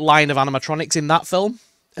line of animatronics in that film.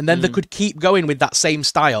 And then they could keep going with that same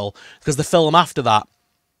style, because the film after that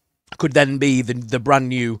could then be the brand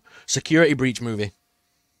new Security Breach movie.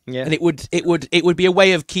 Yeah. And it would be a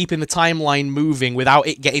way of keeping the timeline moving without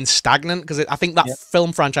it getting stagnant, because I think that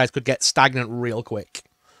film franchise could get stagnant real quick.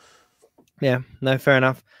 Yeah, no, fair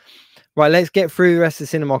enough. Right, let's get through the rest of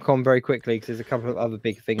CinemaCon very quickly, because there's a couple of other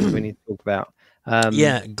big things we need to talk about.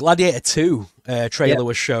 Yeah, Gladiator 2 trailer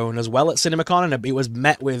was shown as well at CinemaCon, and it was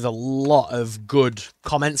met with a lot of good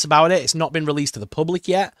comments about it. It's not been released to the public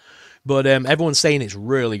yet, but everyone's saying it's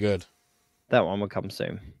really good. That one will come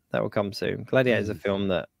soon. That will come soon. Gladiator is a film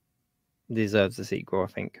that deserves a sequel, I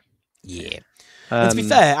think. Yeah. And to be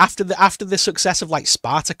fair, after the success of like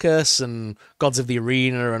Spartacus and Gods of the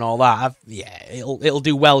Arena and all that, it'll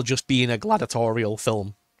do well just being a gladiatorial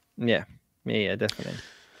film. Yeah, definitely.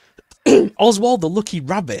 Oswald the Lucky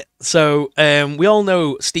Rabbit. So we all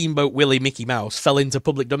know Steamboat Willie Mickey Mouse fell into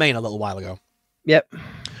public domain a little while ago. Yep.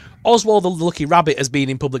 Oswald the Lucky Rabbit has been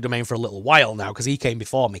in public domain for a little while now, because he came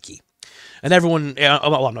before Mickey. And everyone,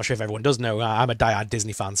 well, I'm not sure if everyone does know, I'm a diehard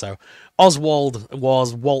Disney fan, so Oswald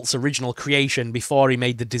was Walt's original creation before he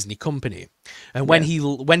made the Disney company. And when he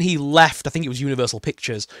left, I think it was Universal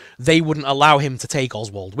Pictures, they wouldn't allow him to take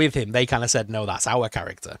Oswald with him. They kind of said, no, that's our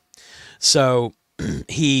character. So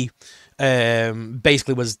he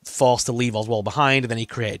basically was forced to leave Oswald behind, and then he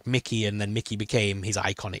created Mickey, and then Mickey became his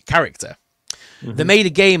iconic character. They made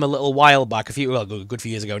a game a little while back, a good few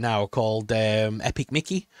years ago now, called Epic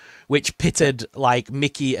Mickey, which pitted like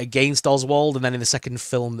Mickey against Oswald, and then in the second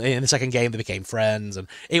game, they became friends, and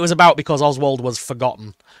it was about because Oswald was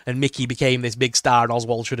forgotten, and Mickey became this big star, and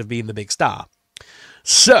Oswald should have been the big star.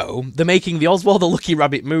 So they're making the Oswald the Lucky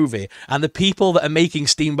Rabbit movie, and the people that are making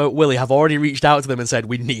Steamboat Willie have already reached out to them and said,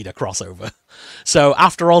 we need a crossover. So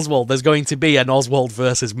after Oswald, there's going to be an Oswald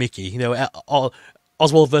versus Mickey,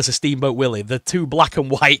 Oswald versus Steamboat Willie, the two black and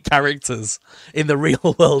white characters in the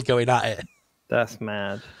real world going at it. That's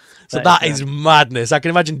mad. So that is madness. I can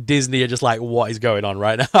imagine Disney are just like, what is going on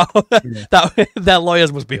right now? Their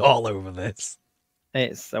lawyers must be all over this.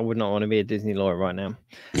 I would not want to be a Disney lawyer right now.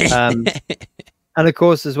 And of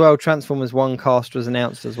course, as well, Transformers 1 cast was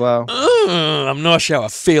announced as well. I'm not sure how I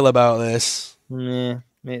feel about this. Yeah,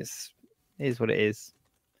 it is what it is.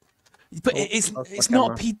 But it's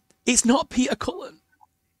not Peter Cullen.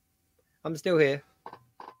 I'm still here.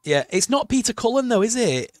 Yeah, it's not Peter Cullen though, is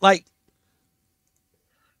it? Like,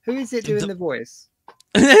 who is it doing the voice?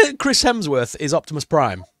 Chris Hemsworth is Optimus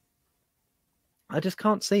Prime. I just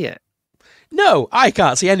can't see it. No, I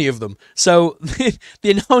can't see any of them. So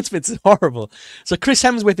the announcement is horrible. So Chris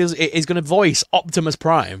Hemsworth is going to voice Optimus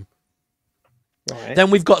Prime. Right. Then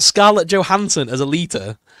we've got Scarlett Johansson as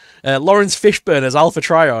Alita, Lawrence Fishburne as Alpha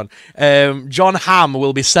Trion, John Hamm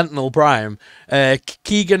will be Sentinel Prime,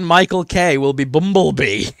 Keegan Michael Kay will be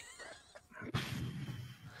Bumblebee.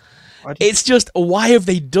 It's just, why have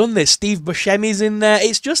they done this? Steve Buscemi's in there.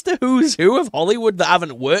 It's just a who's who of Hollywood that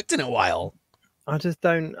haven't worked in a while. I just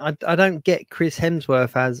don't. I don't get Chris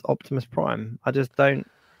Hemsworth as Optimus Prime. I just don't.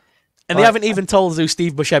 And they haven't even told us who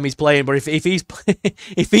Steve Buscemi's playing, but if he's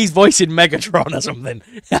if he's voicing Megatron or something,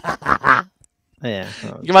 yeah,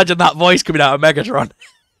 you imagine that voice coming out of Megatron.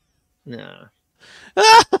 No.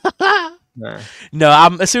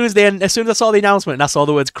 No. As soon as I saw the announcement and I saw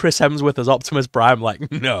the words Chris Hemsworth as Optimus Prime, I'm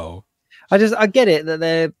like, no. I get it that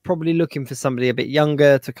they're probably looking for somebody a bit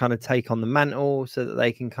younger to kind of take on the mantle so that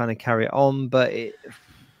they can kind of carry it on, but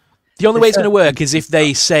the only way it's going to work is if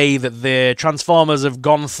they say that the Transformers have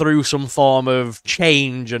gone through some form of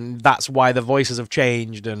change, and that's why the voices have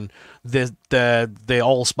changed, and the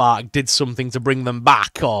Allspark did something to bring them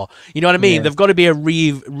back, or you know what I mean? Yeah. They've got to be a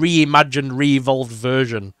reimagined, re-evolved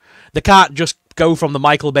version. They can't just go from the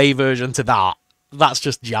Michael Bay version to that. That's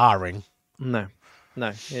just jarring. No,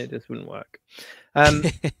 it just wouldn't work.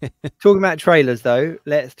 Talking about trailers, though,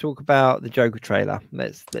 let's talk about the Joker trailer.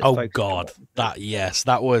 Let's oh God, that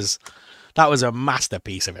was a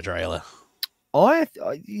masterpiece of a trailer.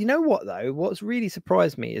 You know what though? What's really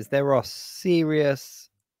surprised me is there are serious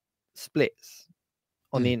splits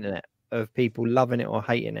on the internet of people loving it or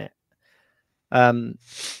hating it.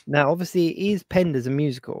 Now, obviously, it is penned as a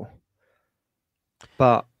musical,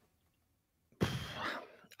 but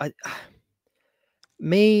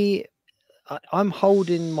I'm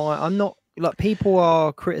holding I'm not like, people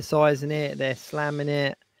are criticizing it, they're slamming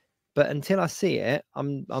it, but until I see it,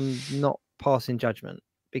 I'm not passing judgment,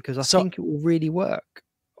 because I think it will really work.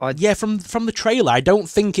 Yeah, from the trailer, I don't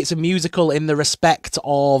think it's a musical in the respect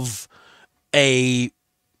of a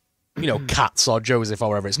Cats or Joseph or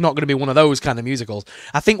whatever. It's not going to be one of those kind of musicals.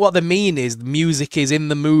 I think what they mean is the music is in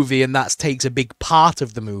the movie and that takes a big part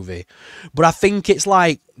of the movie. But I think it's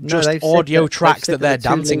like just audio tracks that they're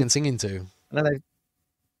dancing and singing to. No,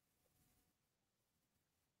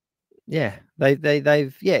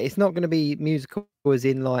 They've it's not going to be musical as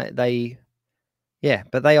in like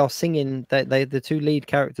but they are singing. They the two lead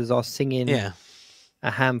characters are singing a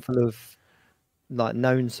handful of like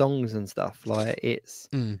known songs and stuff. Like it's,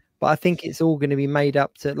 but I think it's all going to be made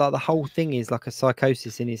up to like the whole thing is like a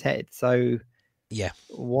psychosis in his head. So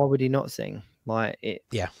why would he not sing like it?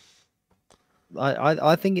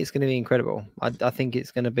 I think it's going to be incredible. I think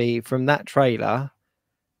it's going to be from that trailer.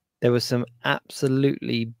 There was some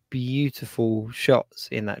absolutely beautiful shots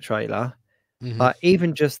in that trailer. Like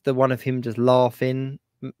even just the one of him just laughing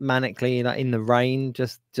manically like in the rain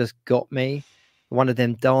just got me. One of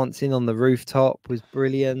them dancing on the rooftop was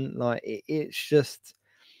brilliant. Like it's just,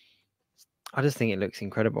 I just think it looks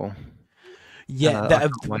incredible. Yeah, I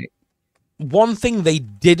can't wait. One thing they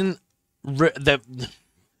didn't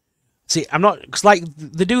see, I'm not, cause like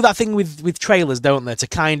they do that thing with trailers, don't they, to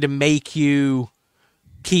kind of make you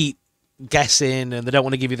keep guessing, and they don't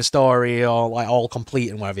want to give you the story or like all complete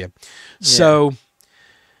and whatever. So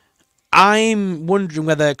I'm wondering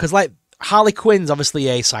whether, because like Harley Quinn's obviously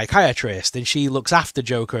a psychiatrist and she looks after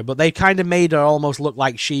Joker, but they kind of made her almost look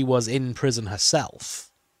like she was in prison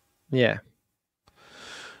herself. Yeah.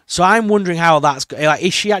 So I'm wondering how that's like.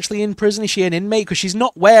 Is she actually in prison? Is she an inmate? Because she's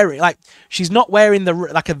not wearing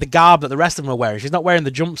the garb that the rest of them are wearing. She's not wearing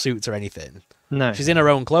the jumpsuits or anything. No, she's in her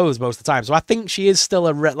own clothes most of the time. So I think she is still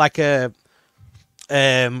one of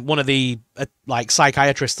the like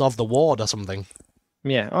psychiatrists of the ward or something.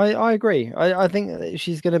 Yeah, I agree. I think that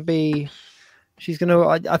she's going to be. She's going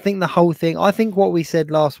to. I think the whole thing. I think what we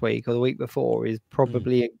said last week or the week before is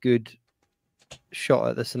probably a good shot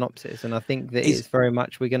at the synopsis, and I think that it's very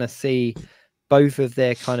much we're going to see both of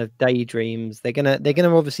their kind of daydreams. They're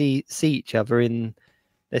gonna obviously see each other in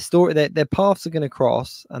their story. Their paths are going to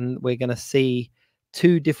cross, and we're going to see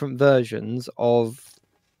two different versions of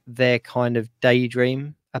their kind of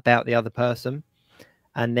daydream about the other person,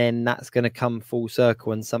 and then that's going to come full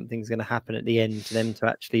circle, and something's going to happen at the end for them to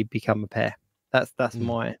actually become a pair. That's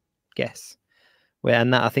my guess.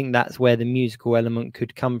 And I think that's where the musical element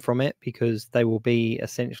could come from it, because they will be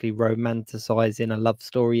essentially romanticizing a love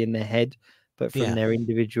story in their head, but from their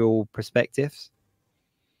individual perspectives.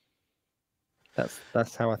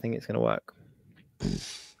 That's how I think it's going to work.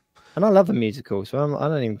 And I love a musical, so I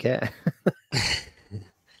don't even care.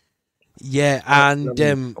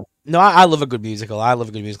 And no, I love a good musical. I love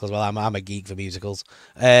a good musical as well. I'm a geek for musicals.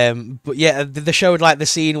 But yeah, they showed like the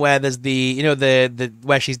scene where there's the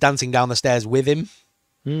where she's dancing down the stairs with him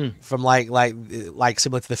from like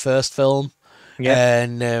similar to the first film. Yeah,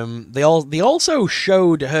 and they also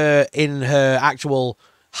showed her in her actual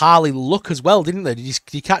Harley look as well, didn't they? Did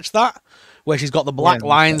you catch that? Where she's got the black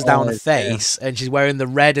lines down her face, and she's wearing the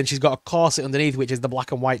red, and she's got a corset underneath, which is the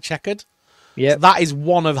black and white checkered. Yeah, so that is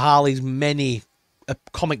one of Harley's many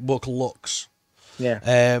comic book looks.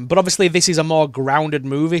 Yeah, but obviously this is a more grounded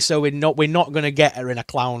movie, so we're not going to get her in a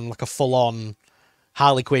clown, like a full on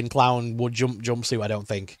Harley Quinn clown would jumpsuit. I don't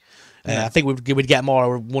think. I think we'd get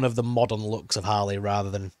more one of the modern looks of Harley rather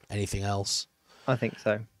than anything else. I think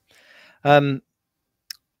so.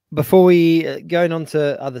 Before we going on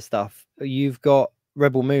to other stuff, you've got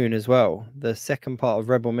Rebel Moon as well. The second part of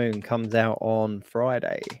Rebel Moon comes out on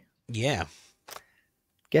Friday. Yeah.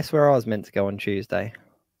 Guess where I was meant to go on Tuesday?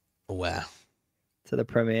 Where? To the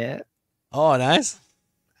premiere. Oh, nice.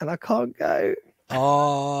 And I can't go.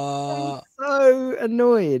 Oh. I'm so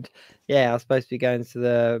annoyed. Yeah, I was supposed to be going to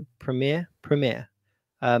the premiere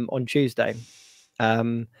on Tuesday,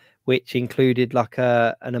 which included like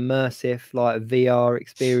an immersive like VR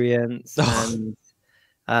experience,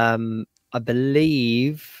 and I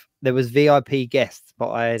believe there was VIP guests,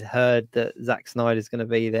 but I had heard that Zack Snyder's going to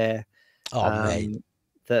be there.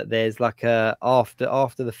 That there's like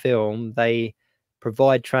after the film they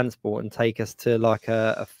provide transport and take us to like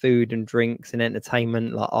a food and drinks and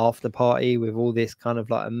entertainment like after party with all this kind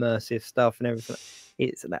of like immersive stuff and everything.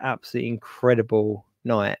 It's an absolutely incredible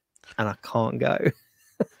night, and I can't go.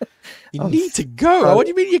 You need to go. What do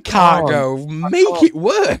you mean you can't go? Make it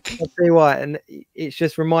work. I'll tell you what, and it's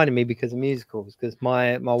just reminding me because of musicals, because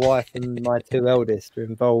my wife and my two eldest are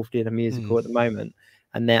involved in a musical at the moment,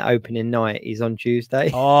 and their opening night is on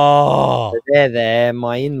Tuesday. Oh, so they're there.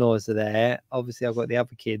 My in-laws are there. Obviously, I've got the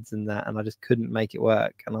other kids and that, and I just couldn't make it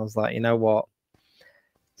work. And I was like, you know what?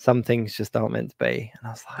 Some things just aren't meant to be. And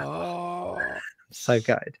I was like, I'm so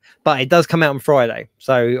gutted. But it does come out on Friday.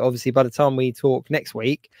 So obviously, by the time we talk next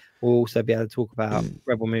week, we'll also be able to talk about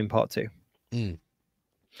Rebel Moon Part 2.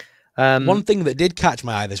 One thing that did catch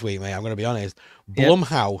my eye this week, mate, I'm going to be honest,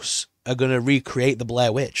 Blumhouse are going to recreate the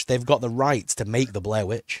Blair Witch. They've got the rights to make the Blair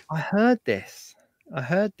Witch. I heard this. I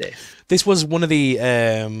heard this. This was one of the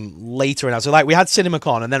later announcements. So like we had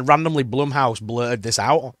CinemaCon, and then randomly Blumhouse blurted this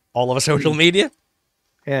out all over social media.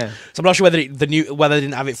 Yeah. So I'm not sure whether whether they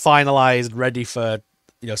didn't have it finalized, ready for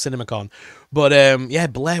CinemaCon, but yeah,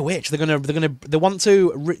 Blair Witch. They want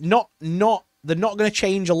to they're not going to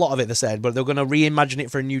change a lot of it. They said, but they're going to reimagine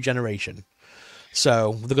it for a new generation.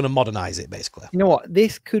 So they're going to modernize it, basically. You know what?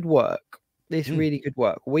 This could work. This really could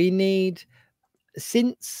work. We need,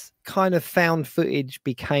 since kind of found footage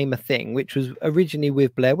became a thing, which was originally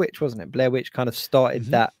with Blair Witch, wasn't it? Blair Witch kind of started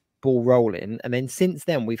that ball rolling, and then since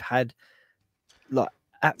then we've had like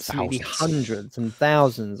absolutely hundreds and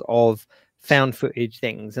thousands of found footage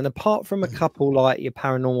things, and apart from a couple like your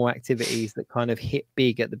Paranormal Activities that kind of hit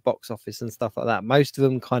big at the box office and stuff like that, most of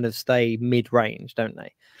them kind of stay mid-range, don't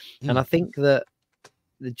they? And I think that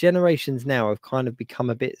the generations now have kind of become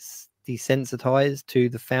a bit desensitized to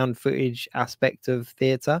the found footage aspect of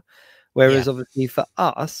theatre, whereas obviously for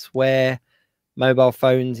us, where mobile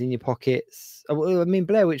phones in your pockets, I mean,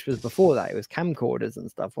 Blair Witch was before that, it was camcorders and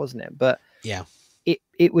stuff, wasn't it? But yeah,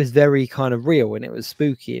 it was very kind of real, and it was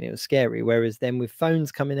spooky and it was scary. Whereas then with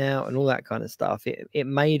phones coming out and all that kind of stuff, it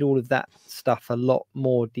made all of that stuff a lot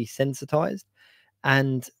more desensitized.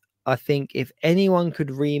 And I think if anyone could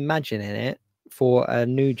reimagine it for a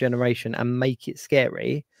new generation and make it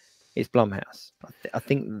scary, it's Blumhouse. I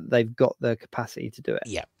think they've got the capacity to do it.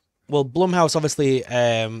 Yeah. Well, Blumhouse obviously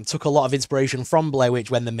took a lot of inspiration from Blair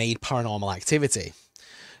Witch when they made Paranormal Activity.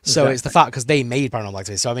 So it's the fact, because they made Paranormal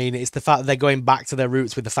Activity. So I mean, it's the fact that they're going back to their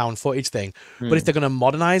roots with the found footage thing. But if they're going to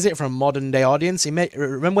modernize it for a modern day audience,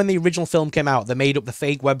 remember when the original film came out, they made up the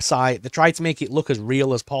fake website. They tried to make it look as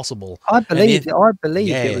real as possible. I believed it was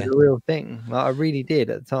a real thing. Like, I really did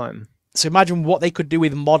at the time. So imagine what they could do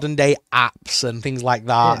with modern day apps and things like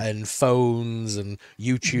that, and phones and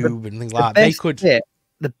YouTube and things like that. They could.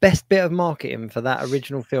 The best bit of marketing for that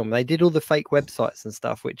original film, they did all the fake websites and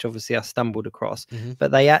stuff, which obviously I stumbled across,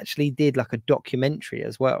 but they actually did like a documentary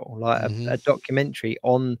as well, like a documentary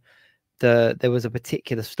on there was a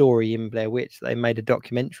particular story in Blair Witch they made a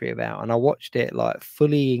documentary about, and I watched it like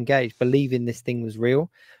fully engaged, believing this thing was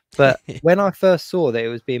real. But when I first saw that it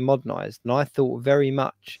was being modernized, and I thought very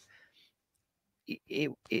much,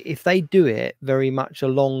 if they do it very much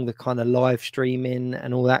along the kind of live streaming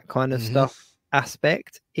and all that kind of stuff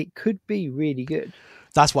aspect, it could be really good.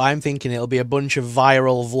 That's what I'm thinking. It'll be a bunch of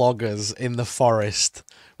viral vloggers in the forest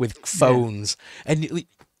with phones, and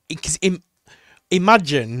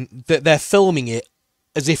imagine that they're filming it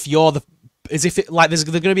as if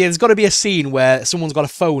there's got to be a scene where someone's got a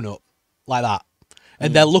phone up like that,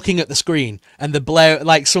 and they're looking at the screen, and the Blair,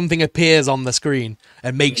 like something appears on the screen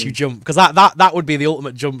and makes you jump, because that would be the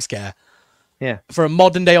ultimate jump scare. Yeah, for a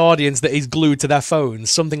modern day audience that is glued to their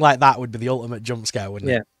phones, something like that would be the ultimate jump scare,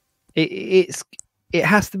 wouldn't it? It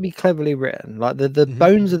has to be cleverly written. Like the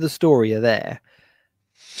bones of the story are there,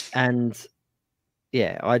 and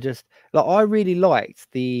yeah, I really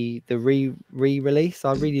liked the re-release.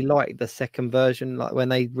 I really liked the second version, like when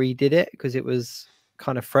they redid it, because it was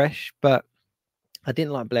kind of fresh. But I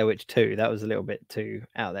didn't like Blair Witch 2. That was a little bit too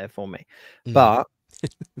out there for me. But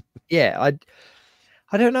yeah,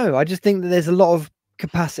 I don't know. I just think that there's a lot of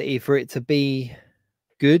capacity for it to be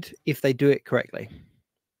good if they do it correctly.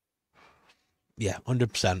 Yeah,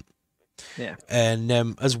 100%. Yeah. And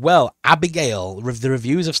as well, Abigail, the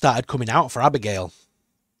reviews have started coming out for Abigail.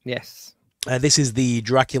 Yes. This is the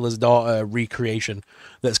Dracula's Daughter recreation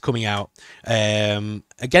that's coming out. Again,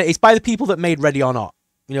 it's by the people that made Ready or Not.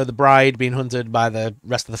 You know, the bride being hunted by the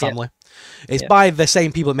rest of the family. It's by the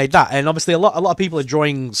same people that made that. And obviously a lot of people are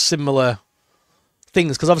drawing similar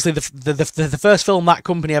things, because obviously the first film that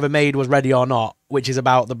company ever made was Ready or Not, which is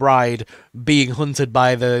about the bride being hunted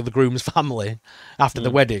by the groom's family after the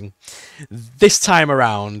wedding. This time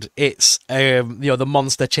around, it's the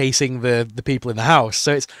monster chasing the people in the house.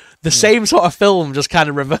 So it's the same sort of film, just kind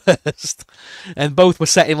of reversed, and both were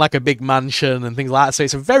set in like a big mansion and things like that. So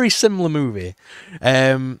it's a very similar movie.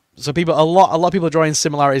 So a lot of people are drawing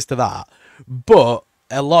similarities to that, but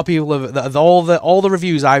a lot of people have, all the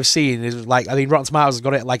reviews I've seen is like, I mean, Rotten Tomatoes has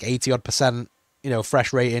got it at like 80-odd%,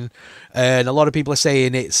 fresh rating, and a lot of people are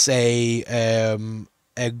saying it's a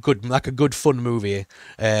good fun movie,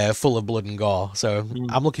 full of blood and gore. So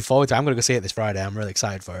I'm looking forward to it. I'm going to go see it this Friday. I'm really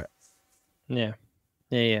excited for it. Yeah,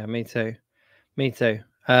 me too. Yeah,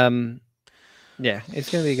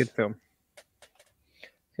 it's going to be a good film.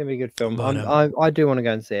 It's going to be a good film. But, I do want to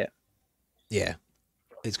go and see it. Yeah,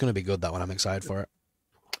 it's going to be good, that one. I'm excited for it.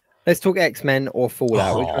 Let's talk X-Men or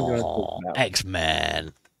Fallout. Which one do you want to talk about?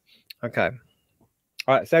 X-Men. Okay.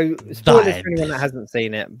 All right. So, spoilers for anyone that hasn't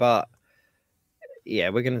seen it, but yeah,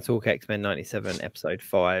 we're going to talk X-Men 97 episode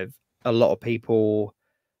 5. A lot of people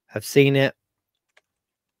have seen it.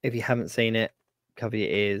 If you haven't seen it, cover your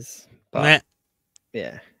ears. But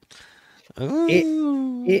yeah,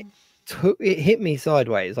 it hit me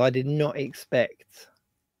sideways. I did not expect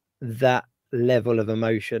that level of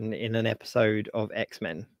emotion in an episode of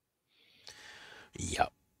X-Men.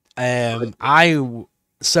 Yep. I was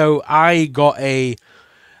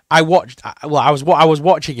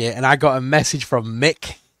watching it and I got a message from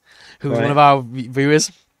Mick, who's one of our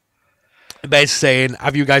viewers, basically saying,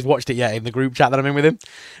 have you guys watched it yet, in the group chat that I'm in with him?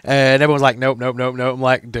 And everyone's like, nope. I'm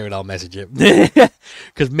like, dude, I'll message him.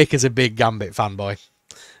 Because Mick is a big Gambit fanboy,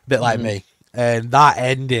 a bit like me. And that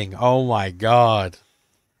ending, oh my god.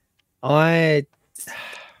 The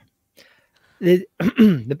bit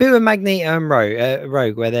with Magneto and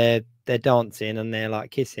Rogue where they're dancing and they're like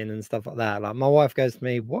kissing and stuff like that. Like, my wife goes to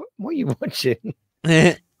me, what are you watching?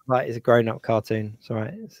 Like, it's a grown-up cartoon. It's all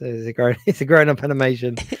right. It's a grown-up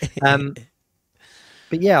animation.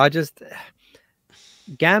 But yeah,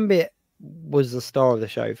 Gambit was the star of the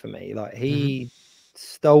show for me. Like, he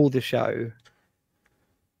stole the show.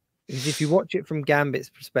 Because if you watch it from Gambit's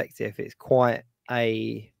perspective, it's quite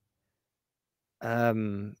an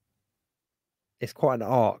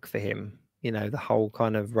arc for him. You know, the whole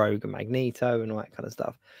kind of Rogue and Magneto and all that kind of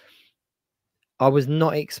stuff. I was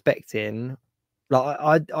not expecting,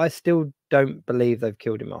 like, I still don't believe they've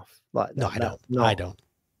killed him off. Like, no, I don't.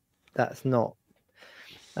 That's not.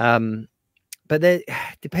 But there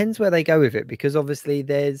depends where they go with it, because obviously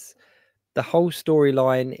there's the whole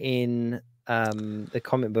storyline in the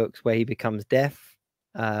comic books where he becomes deaf,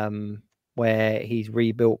 where he's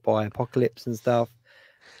rebuilt by Apocalypse and stuff.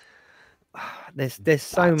 There's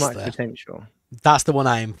so much potential. That's the one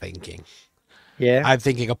I am thinking. Yeah, I'm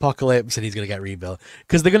thinking Apocalypse, and he's going to get rebuilt,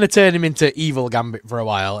 because they're going to turn him into evil Gambit for a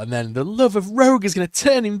while, and then the love of Rogue is going to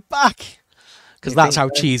turn him back. Because that's how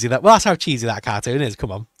cheesy that cartoon is.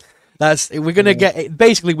 Come on, we're going to get it.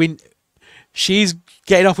 Basically, she's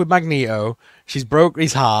getting off with Magneto. She's broke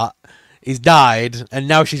his heart. He's died, and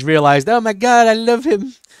now she's realized, oh my god, I love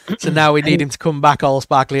him. So now we need him to come back all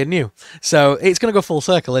sparkly and new. So it's going to go full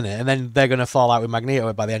circle, innit? And then they're going to fall out with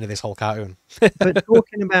Magneto by the end of this whole cartoon. But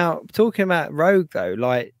talking about Rogue though,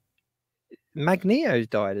 like, Magneto's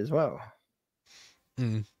died as well.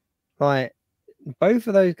 Like, both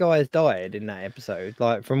of those guys died in that episode.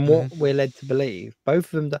 Like, from what we're led to believe,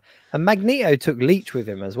 both of them and Magneto took Leech with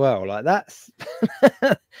him as well. Like, that's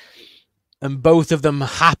and both of them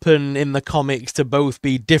happen in the comics to both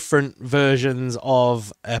be different versions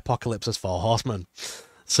of Apocalypse's Four Horsemen.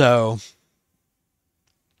 So,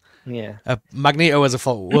 yeah, Magneto was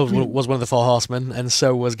one of the Four Horsemen, and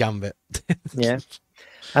so was Gambit. Yeah.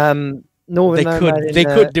 They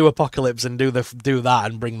could do Apocalypse and do that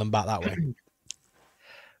and bring them back that way.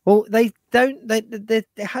 Well, they don't. There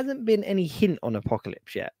hasn't been any hint on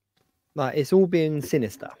Apocalypse yet. Like, it's all been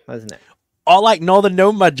Sinister, hasn't it? Or like Northern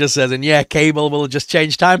Nomad just says, and yeah, Cable will just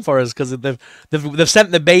change time for us, because they've sent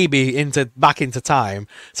the baby back into time,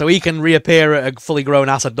 so he can reappear at a fully grown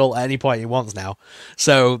ass adult at any point he wants now.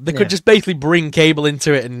 So they could just basically bring Cable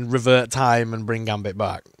into it and revert time and bring Gambit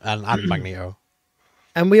back and Magneto.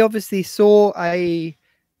 And we obviously saw a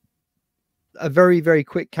very, very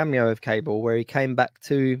quick cameo of Cable where he came back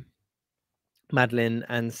to Madeline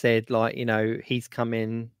and said, like, you know, he's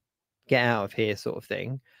coming, get out of here, sort of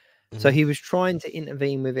thing. So he was trying to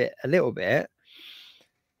intervene with it a little bit,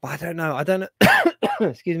 but I don't know.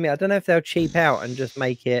 Excuse me. I don't know if they'll cheap out and just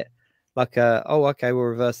make it like okay, we'll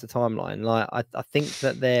reverse the timeline. Like, I think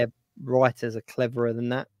that their writers are cleverer than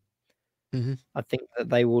that. I think that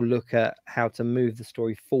they will look at how to move the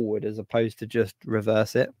story forward as opposed to just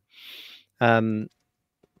reverse it. But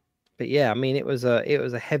yeah, I mean, it was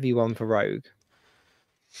a heavy one for Rogue.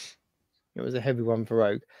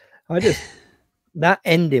 That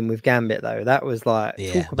ending with Gambit though, that was like,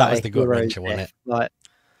 that was the gut wrencher, wasn't it? Like,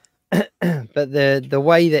 but the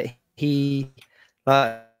way that he,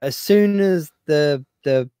 like, as soon as the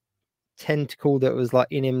tentacle that was like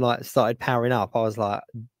in him like started powering up, I was like,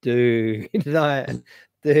 dude. But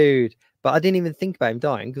I didn't even think about him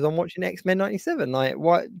dying because I'm watching X-Men 97. Like,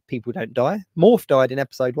 why people don't die? Morph died in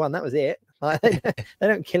episode 1. That was it. Like, they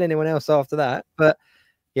don't kill anyone else after that. But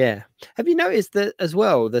yeah, have you noticed that as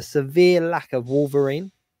well? The severe lack of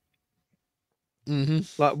Wolverine.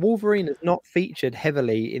 Like, Wolverine is not featured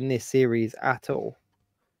heavily in this series at all.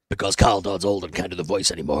 Because Carl Dodd's old and can't do the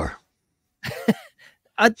voice anymore.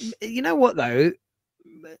 You know what though?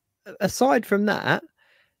 Aside from that,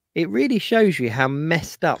 it really shows you how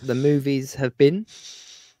messed up the movies have been.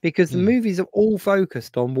 because the movies are all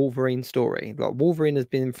focused on Wolverine's story. Like Wolverine has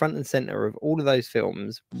been in front and center of all of those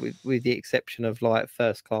films, with the exception of like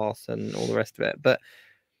First Class and all the rest of it. But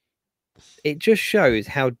it just shows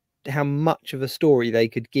how much of a story they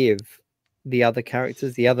could give the other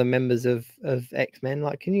characters, the other members of X-Men.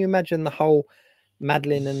 Like, can you imagine the whole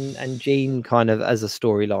Madeline and Jean kind of as a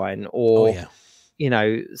storyline, or you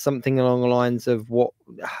know, something along the lines of what,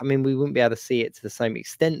 I mean, we wouldn't be able to see it to the same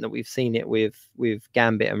extent that we've seen it with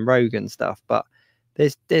Gambit and Rogue and stuff, but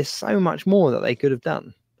there's so much more that they could have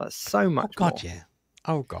done. Like, so much more. Yeah.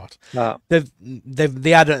 Oh God.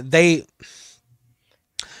 They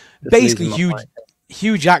basically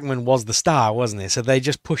Hugh Jackman was the star, wasn't he? So they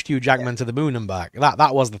just pushed Hugh Jackman to the moon and back.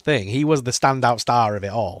 That was the thing. He was the standout star of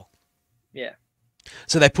it all. Yeah.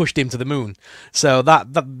 So they pushed him to the moon. So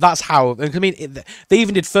that's how. I mean, they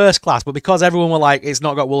even did First Class, but because everyone were like, "It's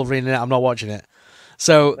not got Wolverine in it, I'm not watching it."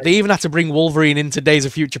 So they even had to bring Wolverine into Days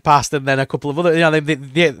of Future Past, and then a couple of other. You know,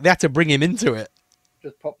 they had to bring him into it.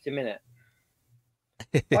 Just popped him in it.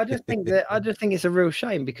 I just think it's a real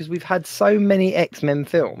shame, because we've had so many X-Men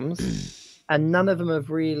films, and none of them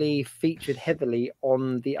have really featured heavily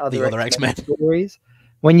on the other X-Men stories.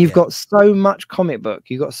 When you've got so much comic book,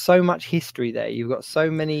 you've got so much history there, you've got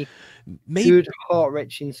so many good,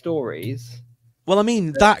 heart-wrenching stories. Well, I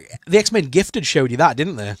mean, that the X-Men Gifted showed you that,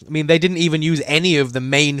 didn't they? I mean, they didn't even use any of the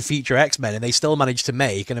main feature X-Men, and they still managed to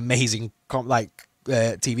make an amazing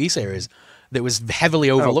TV series that was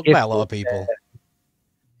heavily overlooked by a lot of people.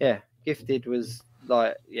 Yeah, Gifted was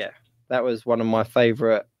like, that was one of my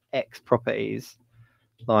favorite X properties.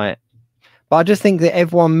 Like, but I just think that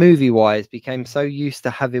everyone movie-wise became so used to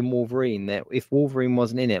having Wolverine that if Wolverine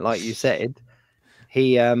wasn't in it, like you said,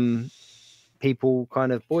 people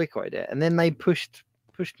kind of boycotted it, and then they pushed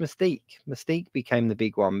Mystique. Mystique became the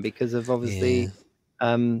big one because of obviously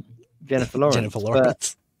Jennifer Lawrence. Jennifer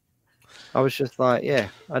Lawrence. But I was just like,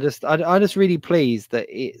 I just really pleased that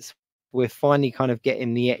we're finally kind of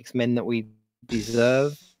getting the X-Men that we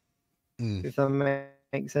deserve. If that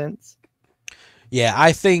makes sense. Yeah,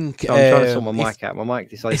 I think so I'm trying to sort my mic out. My mic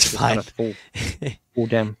decided to kind of fall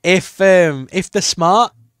down. If they're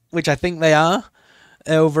smart, which I think they are,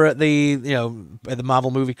 over at the at the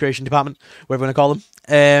Marvel movie creation department, whatever you want to call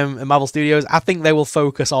them, at Marvel Studios, I think they will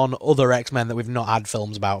focus on other X-Men that we've not had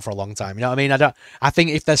films about for a long time. You know what I mean? I think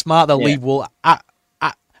if they're smart, they'll leave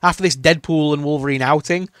after this Deadpool and Wolverine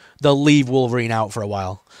outing, they'll leave Wolverine out for a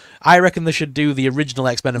while. I reckon they should do the original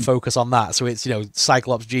X-Men and focus on that. So it's,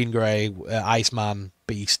 Cyclops, Jean Grey, Iceman,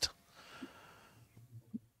 Beast.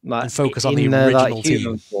 And focus on the original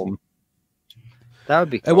team. Form. That would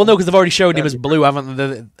be cool. Well, no, because they've already shown him as blue, haven't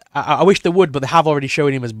they? I wish they would, but they have already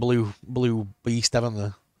shown him as blue Beast, haven't they?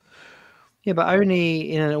 Yeah, but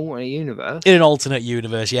only in an alternate universe. In an alternate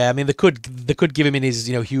universe, yeah. I mean, they could give him in his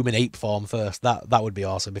human ape form first. That would be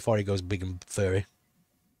awesome before he goes big and furry.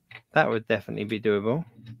 That would definitely be doable.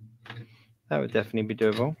 I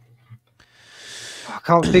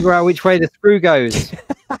can't figure out which way the screw goes.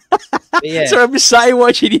 Yeah. So I'm just sat here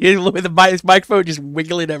watching you with the microphone just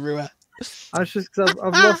wiggling everywhere. I was just because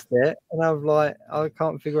I've lost it, and I'm like, I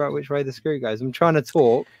can't figure out which way the screw goes. I'm trying to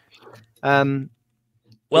talk.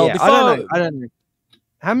 Well, I don't know.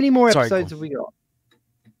 How many more episodes have we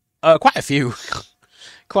got? Quite a few.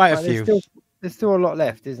 Quite a few. There's still a lot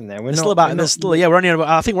left, isn't there? We're only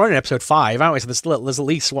I think we're only on episode 5, aren't we? So there's at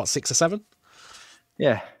least 6 or 7.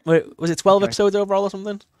 Yeah. Wait, was it 12 episodes overall or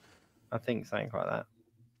something? I think something like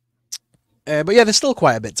that. But yeah, there's still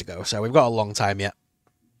quite a bit to go, so we've got a long time yet.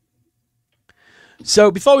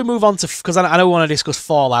 So before we move on to, because I don't want to discuss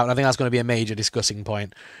Fallout, and I think that's going to be a major discussing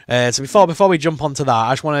point. So before we jump onto that,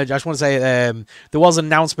 I just want to say there was an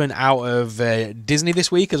announcement out of Disney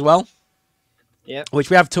this week as well. Yeah. Which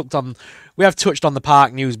we have touched on the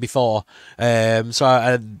park news before.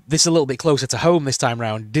 So this is a little bit closer to home this time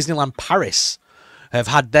round. Disneyland Paris have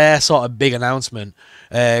had their sort of big announcement,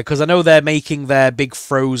 because I know they're making their big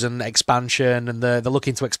Frozen expansion, and they're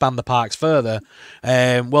looking to expand the parks further.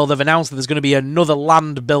 Well, they've announced that there's going to be another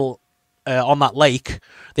land built on that lake.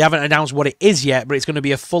 They haven't announced what it is yet, but it's going to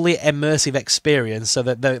be a fully immersive experience, so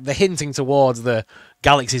that they're hinting towards the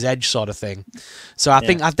Galaxy's Edge sort of thing. So I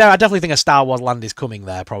definitely think a Star Wars land is coming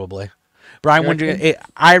there, probably. But I'm wondering,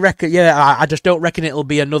 I reckon, I just don't reckon it'll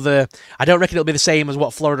be another. I don't reckon it'll be the same as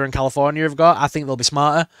what Florida and California have got. I think they'll be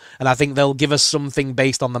smarter, and I think they'll give us something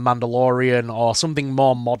based on the Mandalorian or something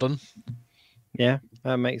more modern. Yeah,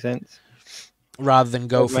 that makes sense. Rather than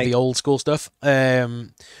go for the old school stuff.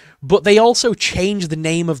 But they also changed the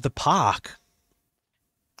name of the park.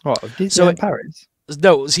 What, of Disneyland Paris?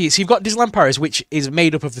 No, so you've got Disneyland Paris, which is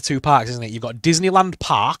made up of the two parks, isn't it? You've got Disneyland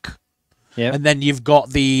Park, Yeah. And then you've got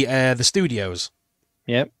the studios.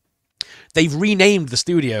 Yep. They've renamed the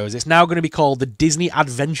studios. It's now going to be called the Disney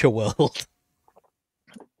Adventure World.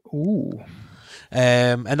 Ooh.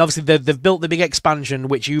 And obviously they've built the big expansion,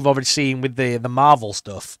 which you've already seen with the Marvel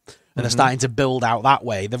stuff, and they're starting to build out that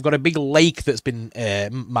way. They've got a big lake that's been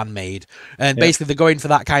man-made, and basically they're going for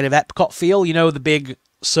that kind of Epcot feel, you know, the big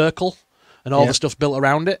circle and all the stuff built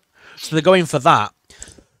around it. So they're going for that.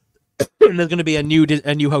 And there's going to be a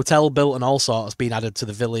new hotel built and all sorts being added to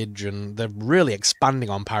the village, and they're really expanding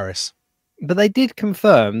on Paris. But they did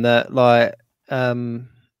confirm that, like,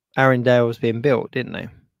 Arendelle was being built, didn't they?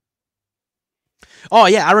 Oh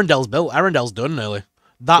yeah, Arendelle's built. Arendelle's done nearly.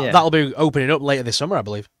 That'll be opening up later this summer, I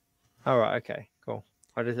believe. All right. Okay. Cool.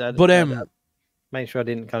 I just make sure I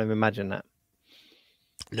didn't kind of imagine that.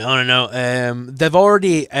 No. They've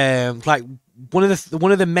already like one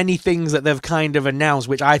of the many things that they've kind of announced,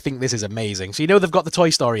 which I think this is amazing. So you know they've got the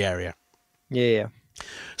Toy Story area. Yeah.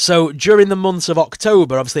 So during the months of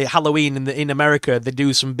October, obviously Halloween in America, they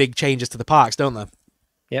do some big changes to the parks, don't they?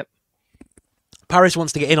 Yep. Paris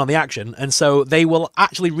wants to get in on the action, and so they will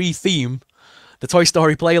actually re-theme the Toy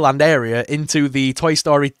Story Playland area into the Toy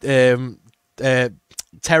Story Terror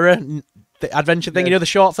the adventure thing. You know, the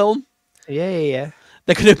short film? Yeah.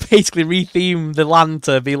 They're going to basically re-theme the land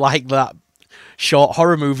to be like that short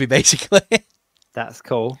horror movie, basically. That's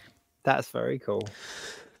cool. That's very cool.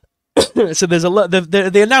 So there's a lot.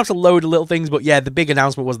 They announced a load of little things, but yeah, the big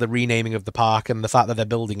announcement was the renaming of the park and the fact that they're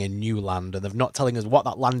building a new land, and they're not telling us what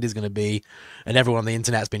that land is going to be. And everyone on the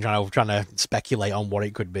internet's been trying to speculate on what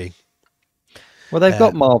it could be. Well, they've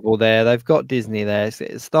got Marvel there, they've got Disney there.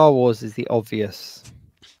 Star Wars is the obvious.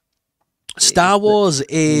 Star Wars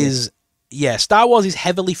is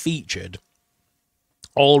heavily featured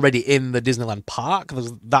already in the Disneyland park.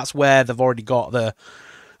 That's where they've already got the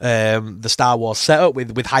Star Wars setup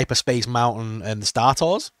with Hyperspace Mountain and the Star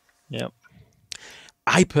Tours. Yep.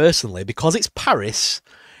 I personally, because it's Paris,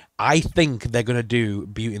 I think they're going to do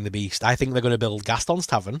Beauty and the Beast. I think they're going to build Gaston's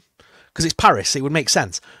Tavern. Because it's Paris, it would make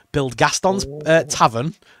sense. Build Gaston's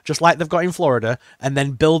Tavern, just like they've got in Florida, and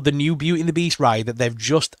then build the new Beauty and the Beast ride that they've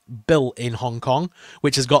just built in Hong Kong,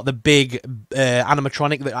 which has got the big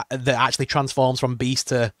animatronic that actually transforms from beast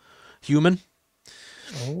to human.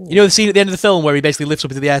 Oh. You know the scene at the end of the film where he basically lifts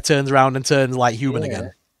up into the air, turns around, and turns like human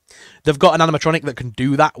again? They've got an animatronic that can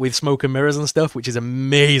do that with smoke and mirrors and stuff, which is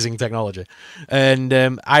amazing technology. And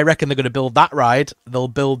I reckon they're going to build that ride. They'll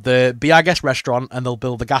build the Be Our Guest restaurant, and they'll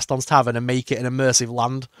build the Gaston's Tavern and make it an immersive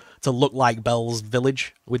land to look like Belle's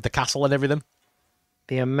Village with the castle and everything.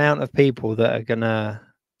 The amount of people that are going to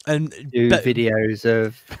do videos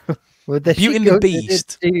of... Beauty and the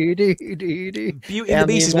Beast. Beauty and the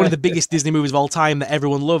Beast is one of the biggest Disney movies of all time that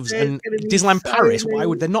everyone loves. And Disneyland Paris, why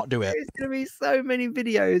would they not do it? There's going to be so many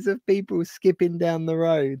videos of people skipping down the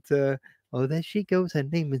road to, oh, there she goes, her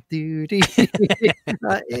name is Doody.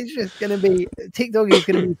 It's just going to be, TikTok is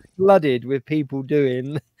going to be flooded with people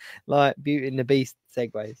doing like Beauty and the Beast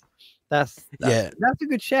segues. That's a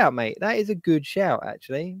good shout, mate. That is a good shout,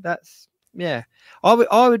 actually. I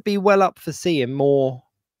would be well up for seeing more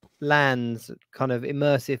lands, kind of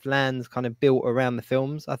immersive lands kind of built around the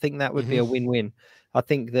films. I think that would be a win-win. I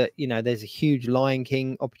think that, you know, there's a huge Lion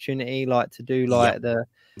King opportunity, like to do like that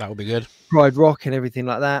would be good. Pride Rock and everything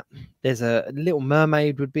like that. There's a Little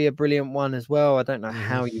Mermaid would be a brilliant one as well. I don't know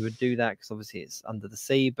how you would do that because obviously it's under the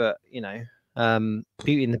sea, but you know,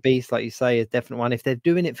 Beauty and the Beast, like you say, is definitely one. If they're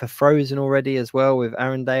doing it for Frozen already as well with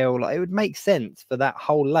Arendelle, like it would make sense for that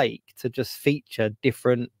whole lake to just feature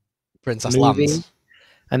different Princess Lands.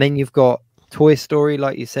 And then you've got Toy Story,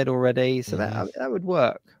 like you said already. So that would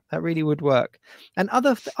work. That really would work. And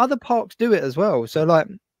other parks do it as well. So like,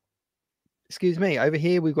 excuse me, over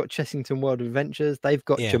here we've got Chessington World of Adventures. They've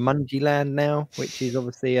got Jumanji Land now, which is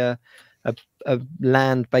obviously a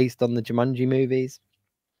land based on the Jumanji movies.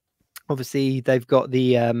 Obviously, they've got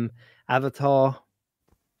the Avatar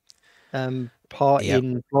part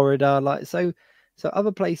in Florida. Like so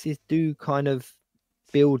other places do kind of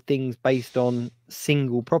build things based on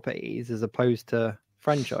single properties as opposed to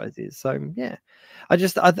franchises. So yeah, I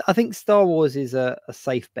think Star Wars is a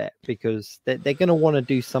safe bet because they're going to want to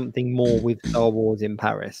do something more with Star Wars in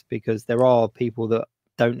Paris because there are people that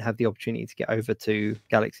don't have the opportunity to get over to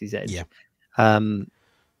Galaxy's Edge.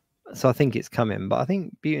 So I think it's coming, but I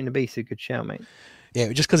think Beauty and the Beast is a good shout, mate.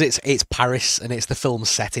 Yeah, just because it's Paris and it's the film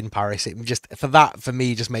set in Paris, it just for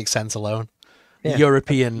me just makes sense alone.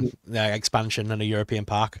 European expansion and a European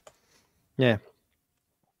park. Yeah.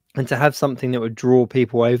 And to have something that would draw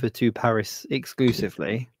people over to Paris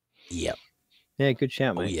exclusively. Yep. Yeah, good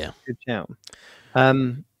shout, mate. Oh, yeah. Good shout.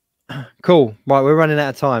 Cool. Right, we're running out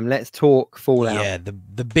of time. Let's talk Fallout. Yeah,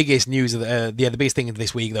 the biggest news of the biggest thing of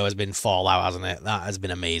this week though has been Fallout, hasn't it? That has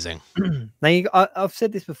been amazing. Now, I've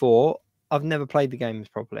said this before. I've never played the games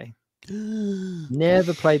properly.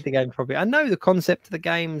 Never played the games properly. I know the concept of the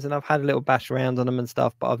games, and I've had a little bash around on them and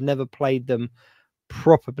stuff, but I've never played them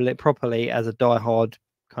properly as a diehard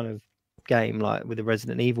kind of game, like with the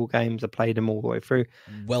Resident Evil games. I played them all the way through.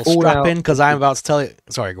 Well, strap in because I'm about to tell you.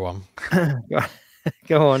 Sorry, go on.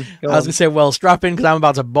 Go on. I was gonna say, well, strap in because I'm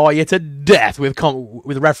about to bore you to death with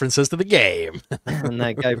references to the game.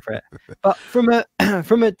 No, go for it. But from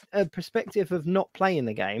a perspective of not playing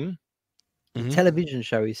the game, the television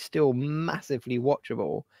show is still massively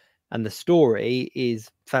watchable, and the story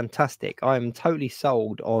is fantastic. I am totally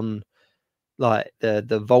sold on like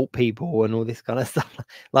the vault people and all this kind of stuff.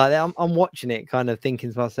 Like I'm watching it kind of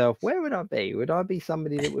thinking to myself, where would I be? Would I be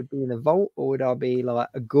somebody that would be in the vault, or would I be like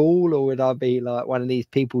a ghoul, or would I be like one of these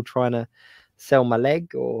people trying to sell my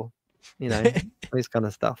leg, or this kind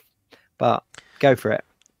of stuff? But go for it.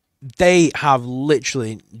 They have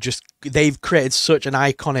literally they've created such an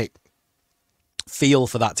iconic feel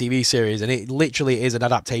for that TV series, and it literally is an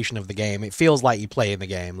adaptation of the game. It feels like you play in the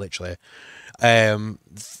game, literally.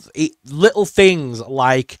 Little things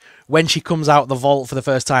like when she comes out the vault for the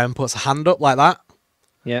first time and puts a hand up like that.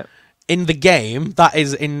 Yeah. In the game, that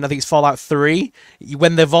is in, I think it's Fallout 3.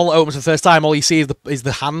 When the vault opens for the first time, all you see is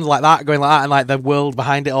the hand like that, going like that, and like the world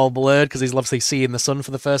behind it all blurred because he's obviously seeing the sun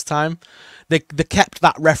for the first time. They kept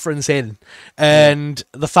that reference in, and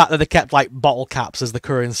the fact that they kept like bottle caps as the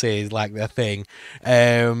currency is like their thing.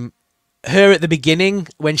 Her at the beginning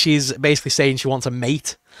when she's basically saying she wants a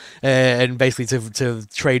mate, and basically to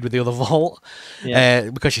trade with the other vault,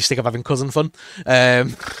 because she's sick of having cousin fun.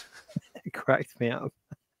 It cracked me up.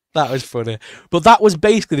 That was funny. But that was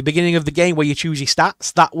basically the beginning of the game where you choose your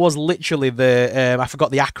stats. That was literally the I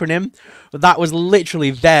forgot the acronym, but that was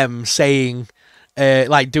literally them saying,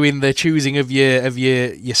 like doing the choosing of your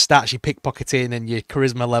stats, your pickpocketing and your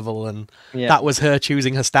charisma level, and that was her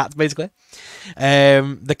choosing her stats basically.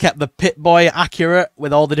 They kept the Pit Boy accurate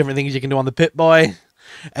with all the different things you can do on the Pit Boy.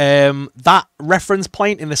 That reference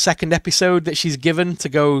point in the second episode that she's given to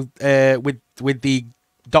go with the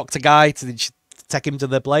doctor guy to take him to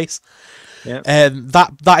the place.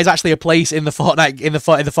 That is actually a place in the Fortnite in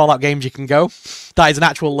the Fallout games you can go. That is an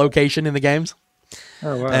actual location in the games.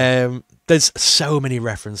 Oh wow. There's so many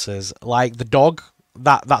references, like the dog.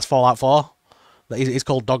 That's Fallout 4. It's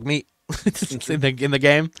called dog meat in the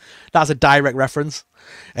game. That's a direct reference.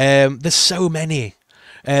 There's so many.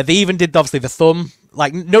 They even did obviously the thumb.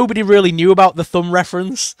 Like nobody really knew about the thumb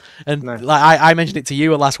reference, and like I mentioned it to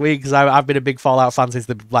you last week because I've been a big Fallout fan since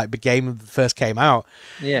the game first came out.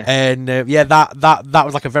 Yeah, and that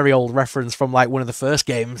was like a very old reference from like one of the first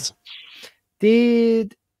games.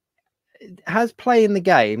 Has playing the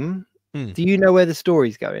game? Do you know where the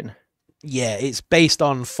story's going? Yeah, it's based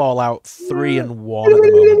on Fallout 3 and 1 at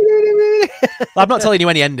the moment. I'm not telling you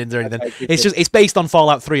any endings or anything. Okay, it's based on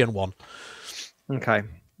Fallout 3 and 1. Okay.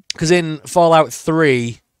 Because in Fallout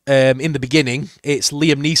 3, in the beginning, it's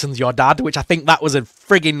Liam Neeson's your dad, which I think that was a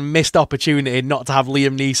frigging missed opportunity not to have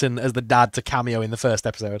Liam Neeson as the dad to cameo in the first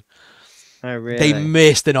episode. Oh, really? They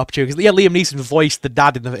missed an opportunity. Because Liam Neeson voiced the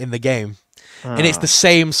dad in the game. And it's the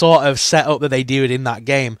same sort of setup that they did in that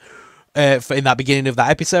game, in that beginning of that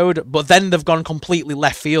episode. But then they've gone completely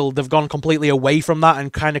left field. They've gone completely away from that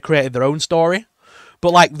and kind of created their own story.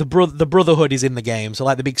 But like the Brotherhood is in the game, so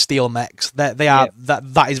like the big steel mechs,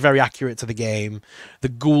 that is very accurate to the game. The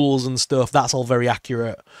ghouls and stuff, that's all very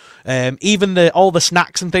accurate. Even all the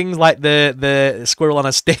snacks and things like the squirrel on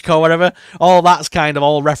a stick or whatever, all that's kind of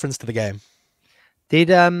all reference to the game. Did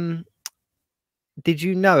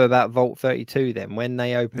you know about Vault 32 then when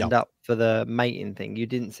they opened up for the mating thing? You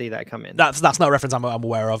didn't see that coming. That's not a reference I'm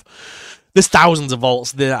aware of. There's thousands of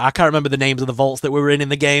vaults. I can't remember the names of the vaults that we were in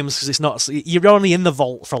the games because it's not. You're only in the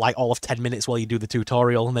vault for like all of 10 minutes while you do the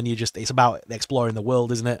tutorial, and then it's about exploring the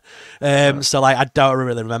world, isn't it? So like I don't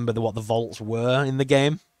really remember what the vaults were in the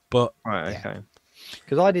game, but okay.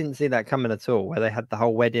 Because I didn't see that coming at all, where they had the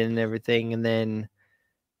whole wedding and everything, and then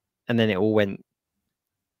it all went.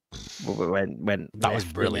 That was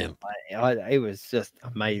brilliant. It was just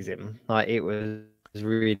amazing. Like it was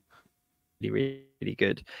really, really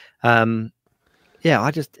good. I'm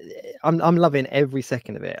loving every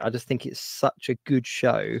second of it. I just think it's such a good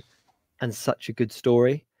show and such a good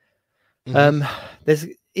story. Is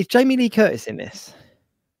Jamie Lee Curtis in this?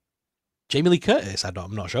 Jamie Lee Curtis?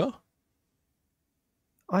 I'm not sure.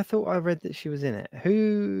 I thought I read that she was in it.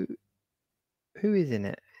 Who is in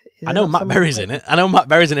it? I know Matt Berry's in it. I know Matt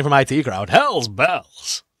Berry's in it from IT Crowd. Hell's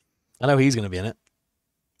bells. I know he's going to be in it.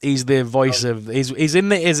 He's the voice of he's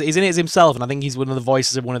in it himself, and I think he's one of the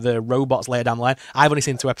voices of one of the robots later down the line. I've only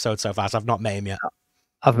seen 2 episodes so far, so I've not met him yet.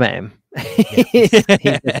 I've met him. Yeah. He's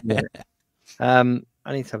definitely in it.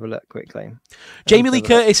 I need to have a look quickly. Jamie Lee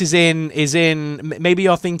Curtis is in. Maybe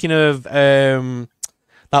you're thinking of that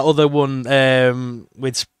other one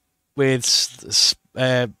with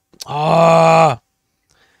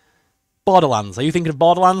Borderlands. Are you thinking of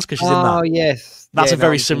Borderlands? Because she's in that. Oh yes, That's a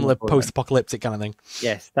very similar post-apocalyptic kind of thing.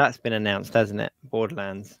 Yes, that's been announced, hasn't it?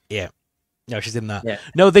 Borderlands. Yeah. No, she's in that. Yeah.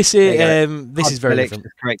 No, this is very different.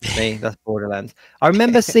 Correct me. That's Borderlands. I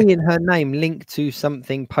remember seeing her name linked to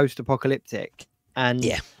something post-apocalyptic, and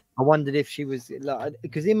I wondered if she was like,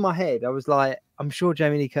 because in my head I was like, I'm sure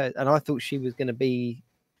Jamie Lee Curtis, and I thought she was going to be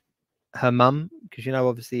her mum, because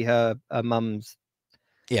obviously her mum's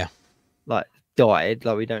like died.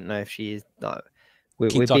 Like we don't know if she is like we're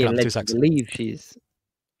being led to believe she's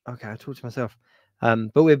okay. I talk to myself,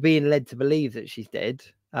 but we're being led to believe that she's dead.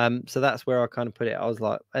 So that's where I kind of put it. I was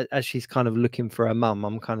like, as she's kind of looking for her mum,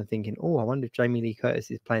 I'm kind of thinking, oh, I wonder if Jamie Lee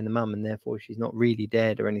Curtis is playing the mum and therefore she's not really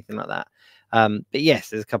dead or anything like that. But yes,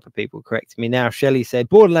 there's a couple of people correcting me now. Shelley said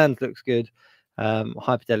Borderlands looks good.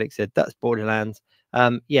 Hyperdelic said that's Borderlands.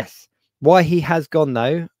 Yes. Why he has gone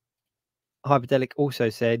though, Hyperdelic also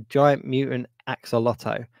said Giant Mutant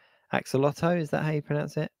Axolotl. Axolotl, is that how you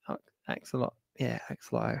pronounce it? Axolotl. Yeah,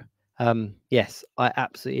 Axolotl. Yes, I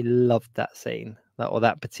absolutely loved that scene,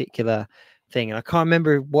 that particular thing. And I can't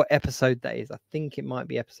remember what episode that is. I think it might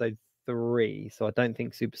be episode 3. So I don't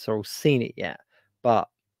think SuperSorrell's seen it yet, but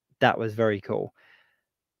that was very cool.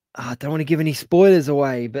 I don't want to give any spoilers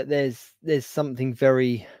away, but there's something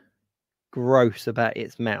very gross about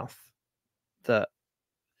its mouth that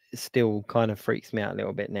still kind of freaks me out a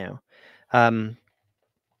little bit now.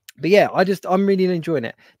 But yeah, I'm really enjoying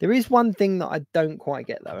it. There is one thing that I don't quite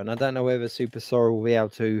get though, and I don't know whether SuperSorrell will be able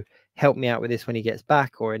to help me out with this when he gets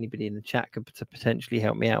back, or anybody in the chat could potentially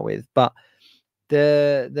help me out with. But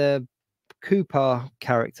the Cooper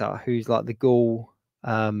character, who's like the ghoul,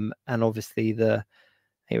 and obviously here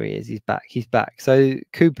he is, he's back. So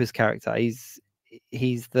Cooper's character, he's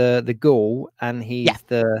the ghoul, and he's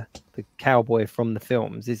the cowboy from the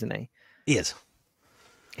films, isn't he? He is.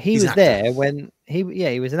 He was there when he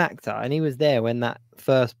was an actor, and he was there when that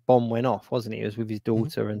first bomb went off, wasn't he? He was with his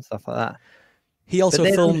daughter and stuff like that. He also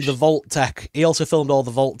filmed the Vault Tech. He also filmed all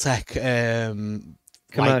the Vault Tech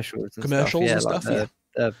commercials and stuff.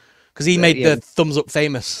 Because he made the thumbs up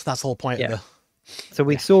famous. That's the whole point of the. So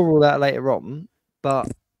we saw all that later on, but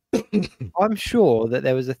I'm sure that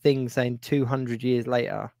there was a thing saying 200 years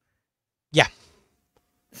later. Yeah.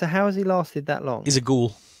 So how has he lasted that long? He's a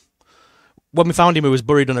ghoul. When we found him, he was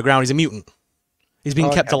buried underground. He's a mutant. He's been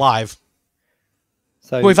kept alive.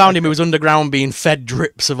 So when we found him, he was underground being fed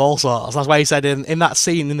drips of all sorts. That's why he said in that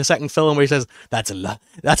scene in the second film where he says, that's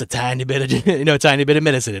a tiny bit of tiny bit of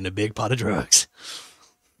medicine in a big pot of drugs.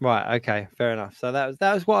 Right, okay, fair enough. So that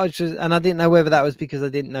was what I was just, and I didn't know whether that was because I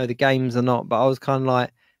didn't know the games or not, but I was kind of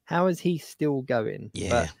like, how is he still going?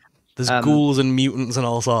 Yeah. There's ghouls and mutants and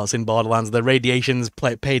all sorts in Borderlands. The radiation's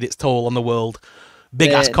paid its toll on the world.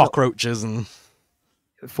 Big ass cockroaches and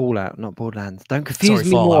Fallout, not Borderlands. Don't confuse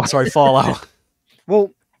me more. Sorry, Fallout.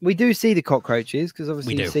 Well, we do see the cockroaches because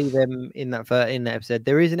obviously you see them in that episode.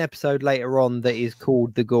 There is an episode later on that is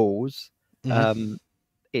called The Ghouls.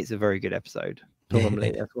 It's a very good episode.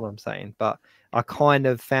 Normally, that's what I'm saying. But I kind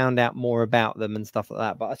of found out more about them and stuff like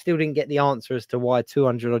that. But I still didn't get the answer as to why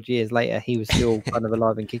 200 odd years later he was still kind of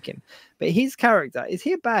alive and kicking. But his character, is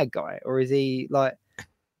he a bad guy or is he like?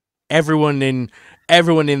 Everyone in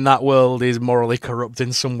that world is morally corrupt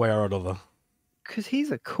in some way or another. Because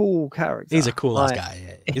he's a cool character. He's a cool ass guy.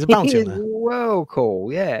 Yeah. He's a bounty hunter. Well,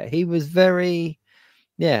 cool. Yeah, he was very.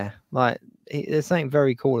 Yeah, there's something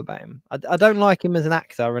very cool about him. I don't like him as an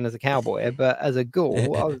actor and as a cowboy, but as a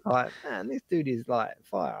ghoul, I was like, man, this dude is like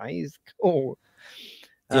fire. He's cool.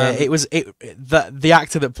 Yeah, the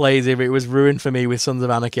actor that plays him, it was ruined for me with Sons of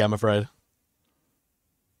Anarchy, I'm afraid.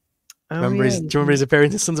 Do you remember his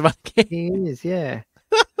appearance in Sons of Anarchy? He is, yeah.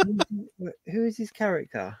 Who is his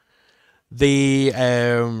character? The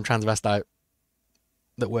transvestite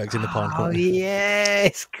that works in the porn company. Oh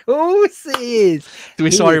yes, of course he is.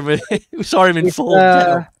 We saw him in full.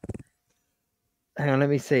 Hang on, let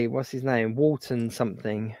me see. What's his name? Walton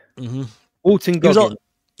something. Walton Goggins.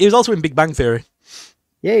 He was also in Big Bang Theory.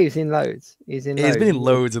 Yeah, he was in loads. He's been in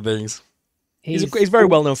loads of things. He's a very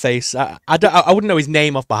well-known face. I wouldn't know his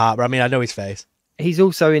name off by heart, but I mean, I know his face. He's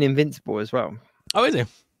also in Invincible as well. Oh, is he?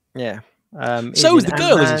 Yeah. So is the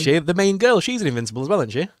girl, isn't she? The main girl, she's in Invincible as well,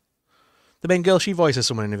 isn't she? The main girl, she voices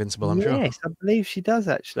someone in Invincible, I'm sure. Yes, I believe she does,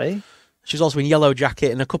 actually. She's also in Yellow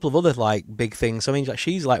Jacket and a couple of other like big things. So, I mean, like,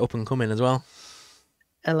 she's like up and coming as well.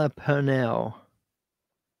 Ella Purnell.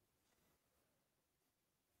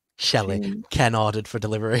 Shelley, Ken ordered for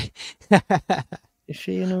delivery. Is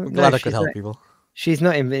she in? I'm glad I could help people. She's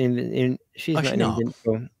not in. She's not in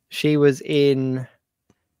Invincible. She was in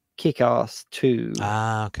Kick-Ass 2.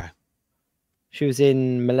 Ah, okay. She was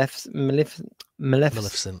in Maleficent.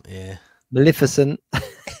 Yeah. Maleficent.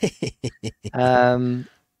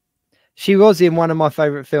 She was in one of my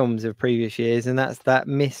favourite films of previous years, and that's that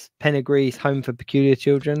Miss Penegree's Home for Peculiar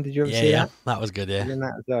Children. Did you ever see that? That was good, yeah. She's in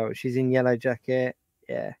that as well. She's in Yellow Jacket.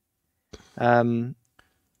 Yeah.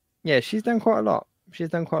 Yeah, she's done quite a lot.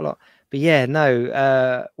 But yeah,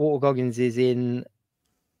 no, Walter Goggins is in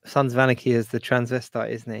Sons of Anarchy as the transvestite,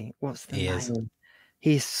 isn't he? What's the name? Is.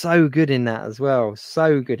 He's so good in that as well.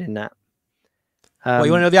 So good in that. Well,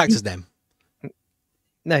 you want to know the actor's name?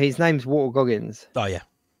 No, his name's Walter Goggins. Oh yeah.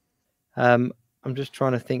 I'm just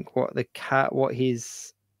trying to think what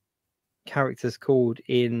his character's called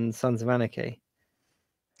in Sons of Anarchy.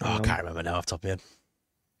 Oh, I can't remember now off the top of my head.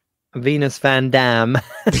 Venus Van Dam.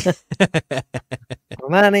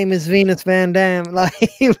 My name is Venus Van Dam. Like,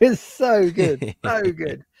 he was so good. So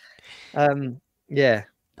good. Yeah.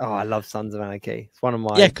 Oh, I love Sons of Anarchy. It's one of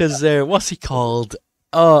my... Yeah, because what's he called?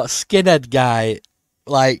 Oh, skinhead guy.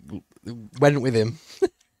 Like, went with him.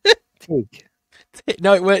 Tig.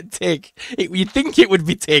 No, it weren't Tig. You'd think it would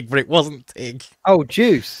be Tig, but it wasn't Tig. Oh,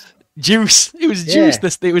 Juice. Juice. It was Juice.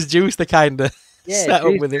 It was Juice the kind of set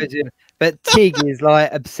up with him. But Tig is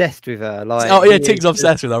like obsessed with her. Like, oh yeah, Tig's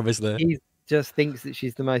obsessed with her, obviously. He just thinks that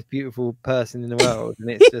she's the most beautiful person in the world, and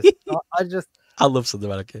it's just I love Sons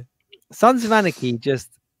of Anarchy. Sons of Anarchy just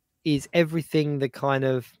is everything the kind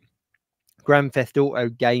of Grand Theft Auto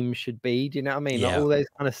game should be. Do you know what I mean? Like all those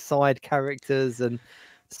kind of side characters and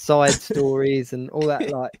side stories and all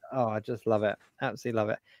that. Like, oh, I just love it. Absolutely love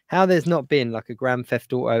it. How there's not been like a Grand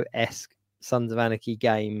Theft Auto-esque Sons of Anarchy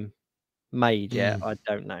game made yet, I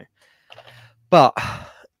don't know. But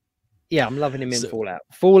yeah, I'm loving him in Fallout.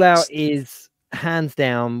 Fallout is hands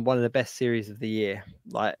down one of the best series of the year.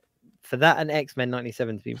 Like, for that and X-Men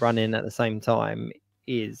 97 to be running at the same time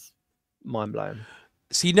is mind blowing.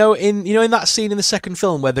 So in that scene in the second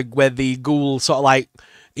film where the ghoul sort of like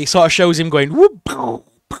it sort of shows him going whoop,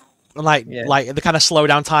 and like they kind of slow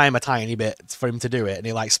down time a tiny bit for him to do it, and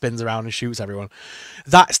he like spins around and shoots everyone.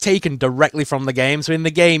 That's taken directly from the game. So in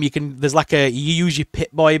the game, there's like you use your Pit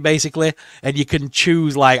Boy basically, and you can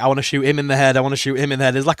choose like I want to shoot him in the head, I want to shoot him in the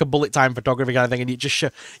head. There's like a bullet time photography kind of thing, and you just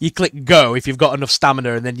you click go if you've got enough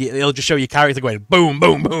stamina, and then it'll just show your character going boom,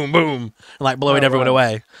 boom, boom, boom, and like blowing everyone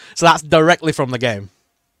away. So that's directly from the game.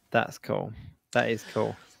 That's cool. That is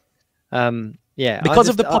cool. Yeah, because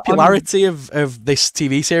of the popularity of this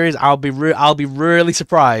TV series, I'll be really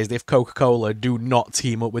surprised if Coca-Cola do not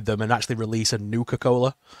team up with them and actually release a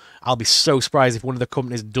Nuka-Cola. I'll be so surprised if one of the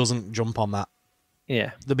companies doesn't jump on that.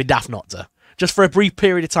 Yeah, they'll be daft not to, just for a brief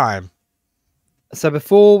period of time. So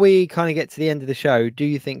before we kind of get to the end of the show, do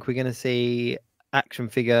you think we're going to see action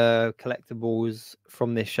figure collectibles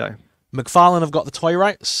from this show? McFarlane have got the toy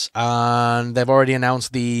rights, and they've already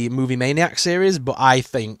announced the Movie Maniac series. But I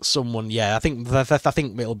think I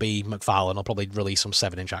think it'll be McFarlane. I'll probably release some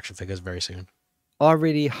 7-inch action figures very soon. I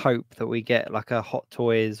really hope that we get like a Hot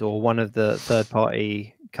Toys or one of the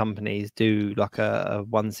third-party companies do like a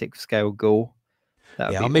 1/6 scale Ghoul.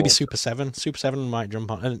 Yeah, or maybe awesome. Super 7. Super 7 might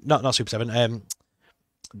jump on. Not Super 7.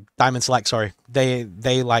 Diamond Select. Sorry, they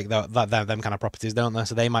like them kind of properties, don't they?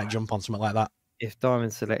 So they might jump on something like that. If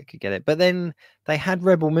Diamond Select could get it. But then they had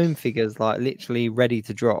Rebel Moon figures like literally ready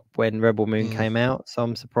to drop when Rebel Moon came out. So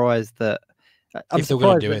I'm surprised that if they're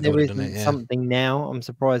going to do it, there isn't something now. I'm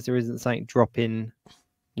surprised there isn't something dropping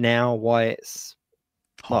now. Why it's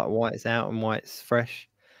out and why it's fresh.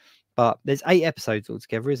 But there's 8 episodes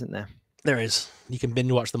altogether, isn't there? There is. You can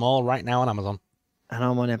binge watch them all right now on Amazon. And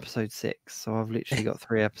I'm on episode 6, so I've literally got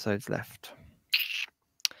 3 episodes left.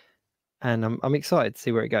 And I'm excited to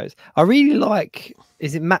see where it goes. I really like,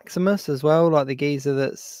 is it Maximus as well? Like the geezer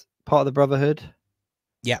that's part of the Brotherhood?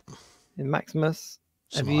 Yeah. In Maximus?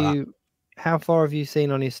 How far have you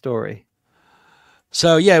seen on his story?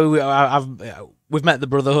 So yeah, we've met the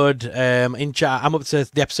Brotherhood in chat. I'm up to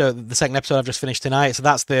the second episode I've just finished tonight. So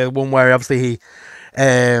that's the one where obviously he,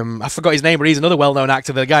 I forgot his name, but he's another well-known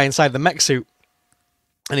actor, the guy inside the mech suit.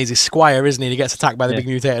 And he's his squire, isn't he? And he gets attacked by the big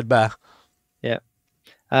mutated bear. Yeah.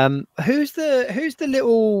 Who's the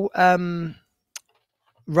little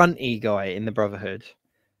runty guy in the Brotherhood?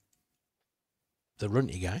 The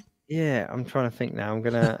runty guy? Yeah, I'm trying to think now. I'm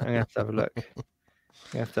gonna have to have a look.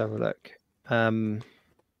 I have to have a look.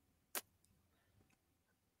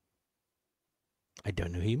 I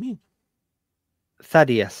don't know who you mean.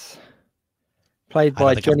 Thaddeus, played I don't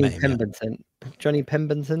by think I've Johnny met him yet. Pemberton. Johnny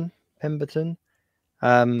Pemberton.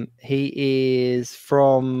 He is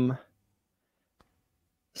from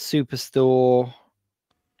Superstore,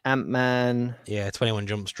 Ant-Man, Yeah, 21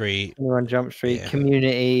 Jump Street. 21 Jump Street, Yeah.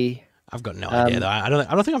 Community. I've got no idea though. I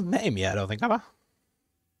don't think I've met him yet. I don't think have I?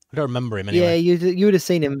 I don't remember him anyway. Yeah, you would have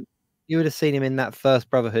seen him. You would have seen him in that first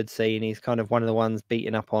Brotherhood scene. He's kind of one of the ones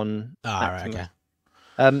beating up on. Right,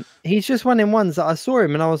 okay. He's just one of them ones that I saw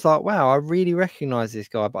him and I was like, wow, I really recognize this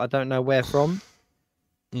guy, but I don't know where from.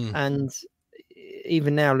 And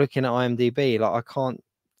even now, looking at IMDb, like I can't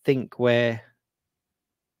think where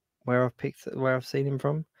I've seen him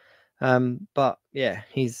from. But yeah,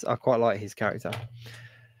 I quite like his character.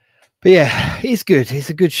 But yeah, it's good. It's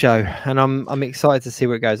a good show, and I'm excited to see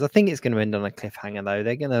where it goes. I think it's going to end on a cliffhanger, though.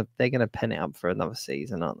 They're gonna pen it up for another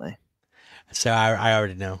season, aren't they? So I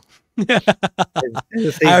already know. There's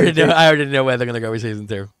I already know where they're going to go with season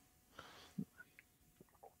 2.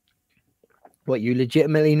 What, you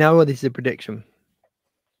legitimately know, or this is a prediction?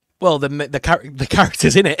 Well, the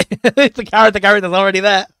character's in it. the character's already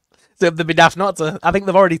there. So they'd be daft not to. I think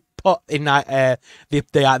they've already put in the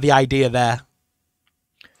idea there.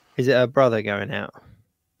 Is it a brother going out?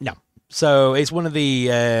 No. So it's one of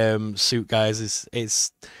the suit guys.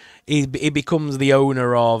 He becomes the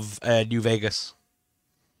owner of New Vegas.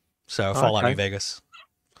 So Fallout New Vegas.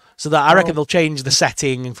 So that I reckon they'll change the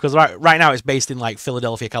setting, because right now it's based in like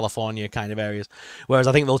Philadelphia, California kind of areas. Whereas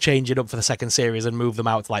I think they'll change it up for the second series and move them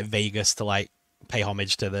out to like Vegas to like pay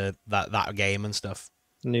homage to that game and stuff.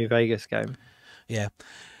 New Vegas game. Yeah.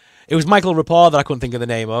 It was Michael Rappaport that I couldn't think of the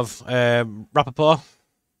name of. Rappaport.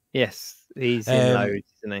 Yes, he's in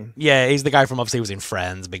loads, isn't he? Yeah, he's the guy from, obviously he was in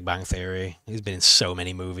Friends, Big Bang Theory. He's been in so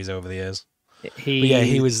many movies over the years.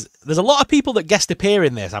 He was. There's a lot of people that guest appear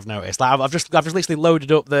in this. I've noticed. Like I've just literally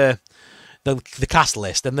loaded up the cast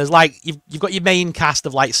list, and there's like you've got your main cast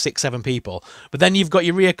of like 6-7 people, but then you've got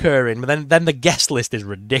your reoccurring, but then the guest list is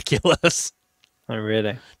ridiculous. Oh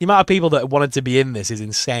really? The amount of people that wanted to be in this is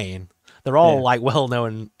insane. They're all like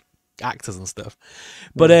well-known actors and stuff.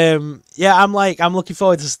 But yeah, I'm looking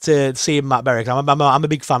forward to seeing Matt Berry. I'm a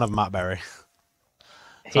big fan of Matt Berry.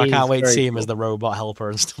 So I can't wait to see him as the robot helper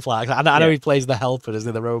and stuff like that. I know he plays the helper, isn't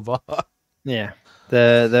he, the robot? Yeah.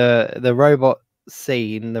 The robot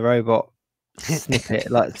scene, the robot snippet,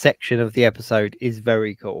 like section of the episode is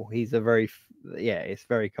very cool. He's it's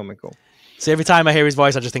very comical. So every time I hear his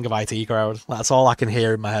voice, I just think of IT Crowd. That's all I can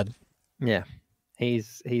hear in my head. Yeah.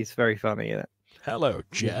 He's very funny in it. Hello,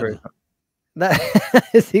 Jen. That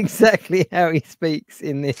is exactly how he speaks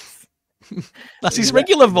in this. That's his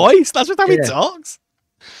regular voice. That's just how he talks.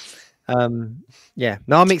 Yeah,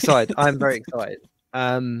 no, I'm excited. I'm very excited.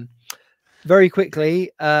 Very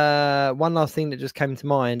quickly, one last thing that just came to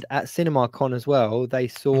mind at CinemaCon as well. They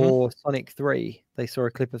saw Sonic 3. They saw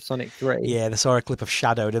a clip of Sonic 3. Yeah, they saw a clip of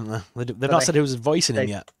Shadow, didn't they? They've not said who's voicing him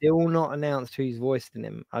yet. Still not announced who's voicing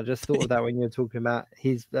him. I just thought of that when you were talking about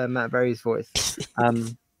his Matt Berry's voice.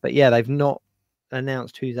 But yeah, they've not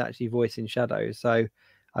announced who's actually voicing Shadow. So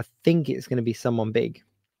I think it's going to be someone big.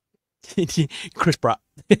 Chris Pratt.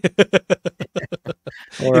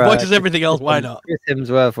 Or, he voices everything else. Why not? Chris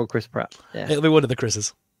Hemsworth or Chris Pratt. Yeah, it'll be one of the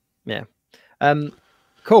Chris's. Yeah.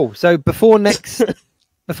 Cool. So before next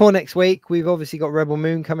week, we've obviously got Rebel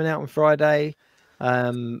Moon coming out on Friday. I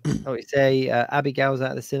would say Abigail's out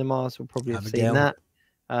of the cinemas. We'll probably have seen that.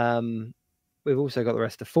 We've also got the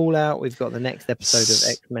rest of Fallout. We've got the next episode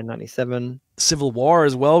of X-Men 97. Civil War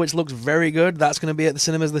as well, which looks very good. That's going to be at the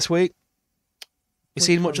cinemas this week. You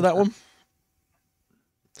seen much of that one?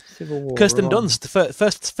 Civil War. Kirsten Dunst, the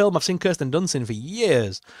first film I've seen Kirsten Dunst in for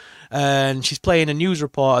years, and she's playing a news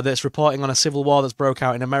reporter that's reporting on a civil war that's broke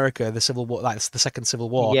out in America. The Civil War, that's the second Civil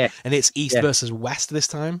War, and it's East versus West this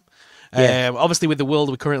time. Obviously, with the world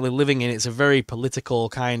we're currently living in, it's a very political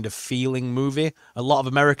kind of feeling movie. A lot of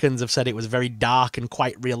Americans have said it was very dark and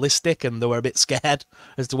quite realistic, and they were a bit scared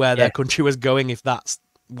as to where their country was going, if that's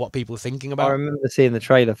what people are thinking about. I remember seeing the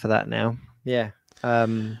trailer for that now. Yeah.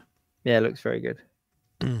 It looks very good.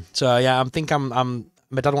 So yeah,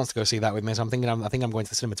 my dad wants to go see that with me, so I think I'm going to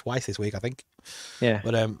the cinema twice this week, I think. Yeah.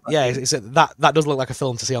 But that does look like a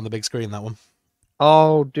film to see on the big screen, that one.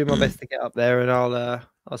 I'll do my best to get up there, and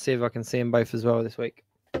I'll see if I can see them both as well this week.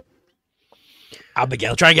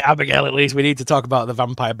 Abigail, try and get Abigail at least. We need to talk about the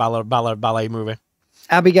Vampire Ballet movie.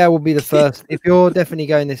 Abigail will be the first. If you're definitely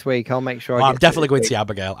going this week, I'll make sure. I'm definitely going to see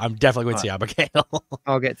Abigail. I'm definitely going to see Abigail.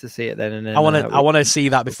 I'll get to see it then, and then I want to see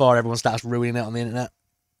that before everyone starts ruining it on the internet.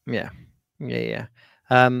 Yeah.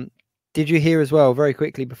 Did you hear as well, very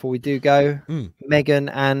quickly before we do go, Megan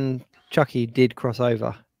and Chucky did cross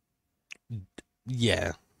over.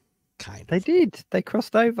 Yeah, kind of. They did. They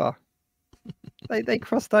crossed over. they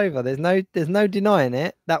crossed over. There's no denying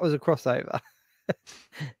it. That was a crossover.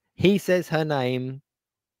 He says her name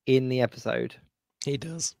in the episode. He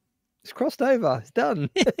does. It's crossed over. It's done.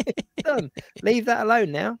 It's done. Leave that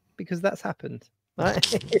alone now, because that's happened.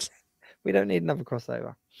 Right? We don't need another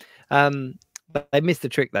crossover. But they missed the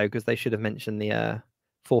trick though, because they should have mentioned the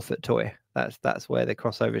 4-foot toy. That's where the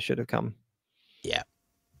crossover should have come. Yeah.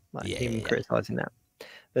 Even criticizing that.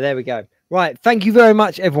 But there we go. Right. Thank you very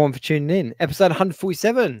much, everyone, for tuning in. Episode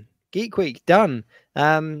 147, Geek Week, done.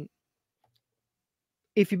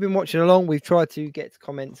 If you've been watching along, we've tried to get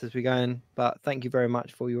comments as we're going, but thank you very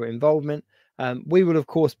much for your involvement. We will, of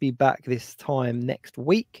course, be back this time next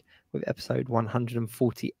week with episode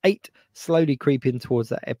 148, slowly creeping towards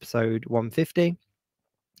that episode 150.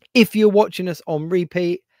 If you're watching us on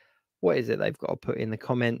repeat, what is it they've got to put in the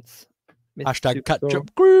comments? Hashtag catch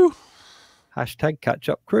up crew. Hashtag catch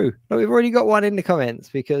up crew. No, we've already got one in the comments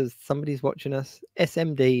because somebody's watching us.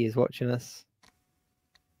 SMD is watching us.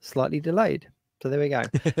 Slightly delayed. So there we go.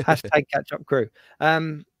 Hashtag catch up crew.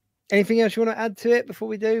 Anything else you want to add to it before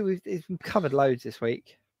we do? We've covered loads this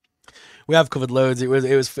week. We have covered loads. It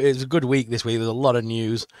was a good week this week. There's a lot of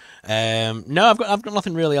news. No, I've got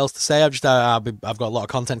nothing really else to say. I've got a lot of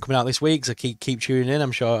content coming out this week, so keep tuning in.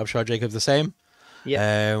 I'm sure Jacob's the same.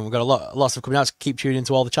 Yeah, we've got lots of coming out. So keep tuning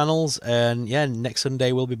into all the channels, and yeah, next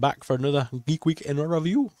Sunday we'll be back for another Geek Week in a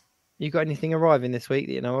review. You got anything arriving this week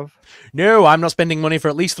that you know of? No, I'm not spending money for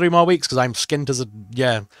at least 3 more weeks because I'm skint as a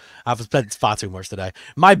I've spent far too much today.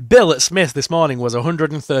 My bill at Smith this morning was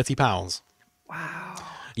 £130. Wow.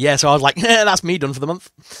 Yeah, so I was like, that's me done for the month.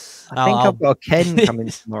 I think I've got Ken coming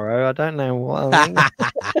tomorrow. I don't know what.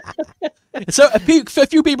 So a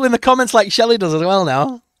few people in the comments like Shelley does as well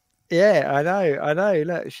now. Yeah, I know.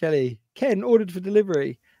 Look, Shelley, Ken ordered for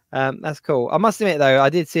delivery. That's cool. I must admit though, I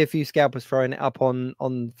did see a few scalpers throwing it up on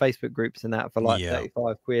Facebook groups and that for like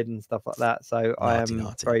 35 quid and stuff like that. So I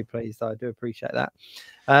am very pleased. I do appreciate that.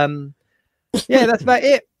 Yeah, that's about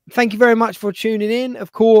it. Thank you very much for tuning in.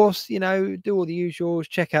 Of course, do all the usuals.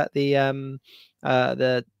 Check out the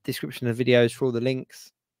description of the videos for all the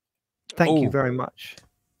links. Thank you very much.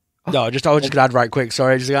 No, I was just gonna add right quick.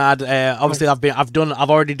 Sorry, just gonna add. Obviously, I've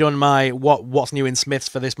already done my what's new in Smiths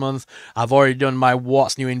for this month. I've already done my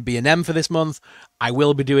what's new in B&M for this month. I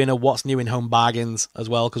will be doing a what's new in Home Bargains as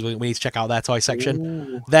well because we need to check out their toy section.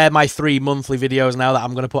 Ooh. They're my 3 monthly videos now that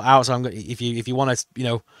I'm going to put out. So if you want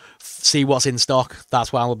to see what's in stock,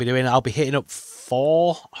 that's what I will be doing. I'll be hitting up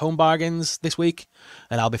 4 Home Bargains this week,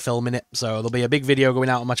 and I'll be filming it. So there'll be a big video going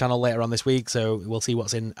out on my channel later on this week. So we'll see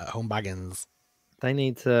what's in at Home Bargains. They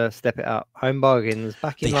need to step it up. Home Bargains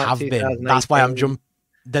back in. They have been. That's why I'm jumping.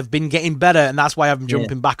 They've been getting better, and that's why I'm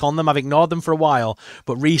jumping back on them. I've ignored them for a while,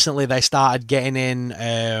 but recently they started getting in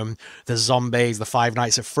the zombies, the Five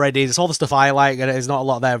Nights at Freddy's. It's all the stuff I like. There's not a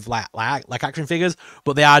lot there of like action figures,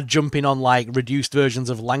 but they are jumping on like reduced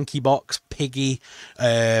versions of Lanky Box, Piggy,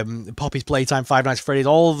 Poppy's Playtime, Five Nights at Freddy's,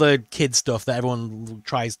 all the kid stuff that everyone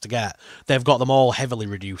tries to get. They've got them all heavily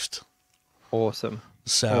reduced. Awesome.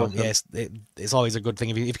 So yes, it's always a good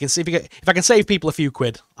thing if I can save people a few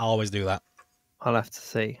quid, I'll always do that. I'll have to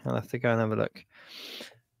see. I'll have to go and have a look.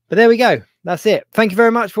 But there we go. That's it. Thank you very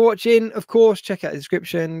much for watching. Of course, check out the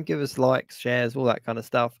description. Give us likes, shares, all that kind of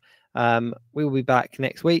stuff. We will be back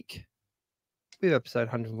next week with episode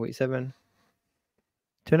 147.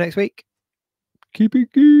 Till next week. Keep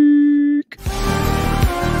it geek.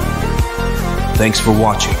 Thanks for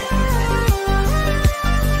watching.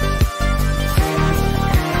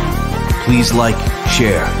 Please like,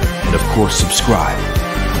 share, and of course subscribe.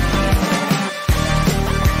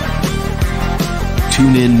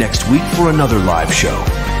 Tune in next week for another live show.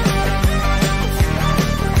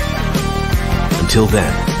 Until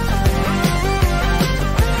then,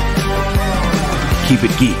 keep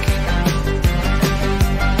it geek.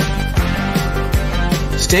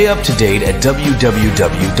 Stay up to date at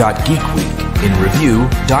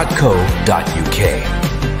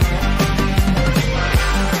www.geekweekinreview.co.uk.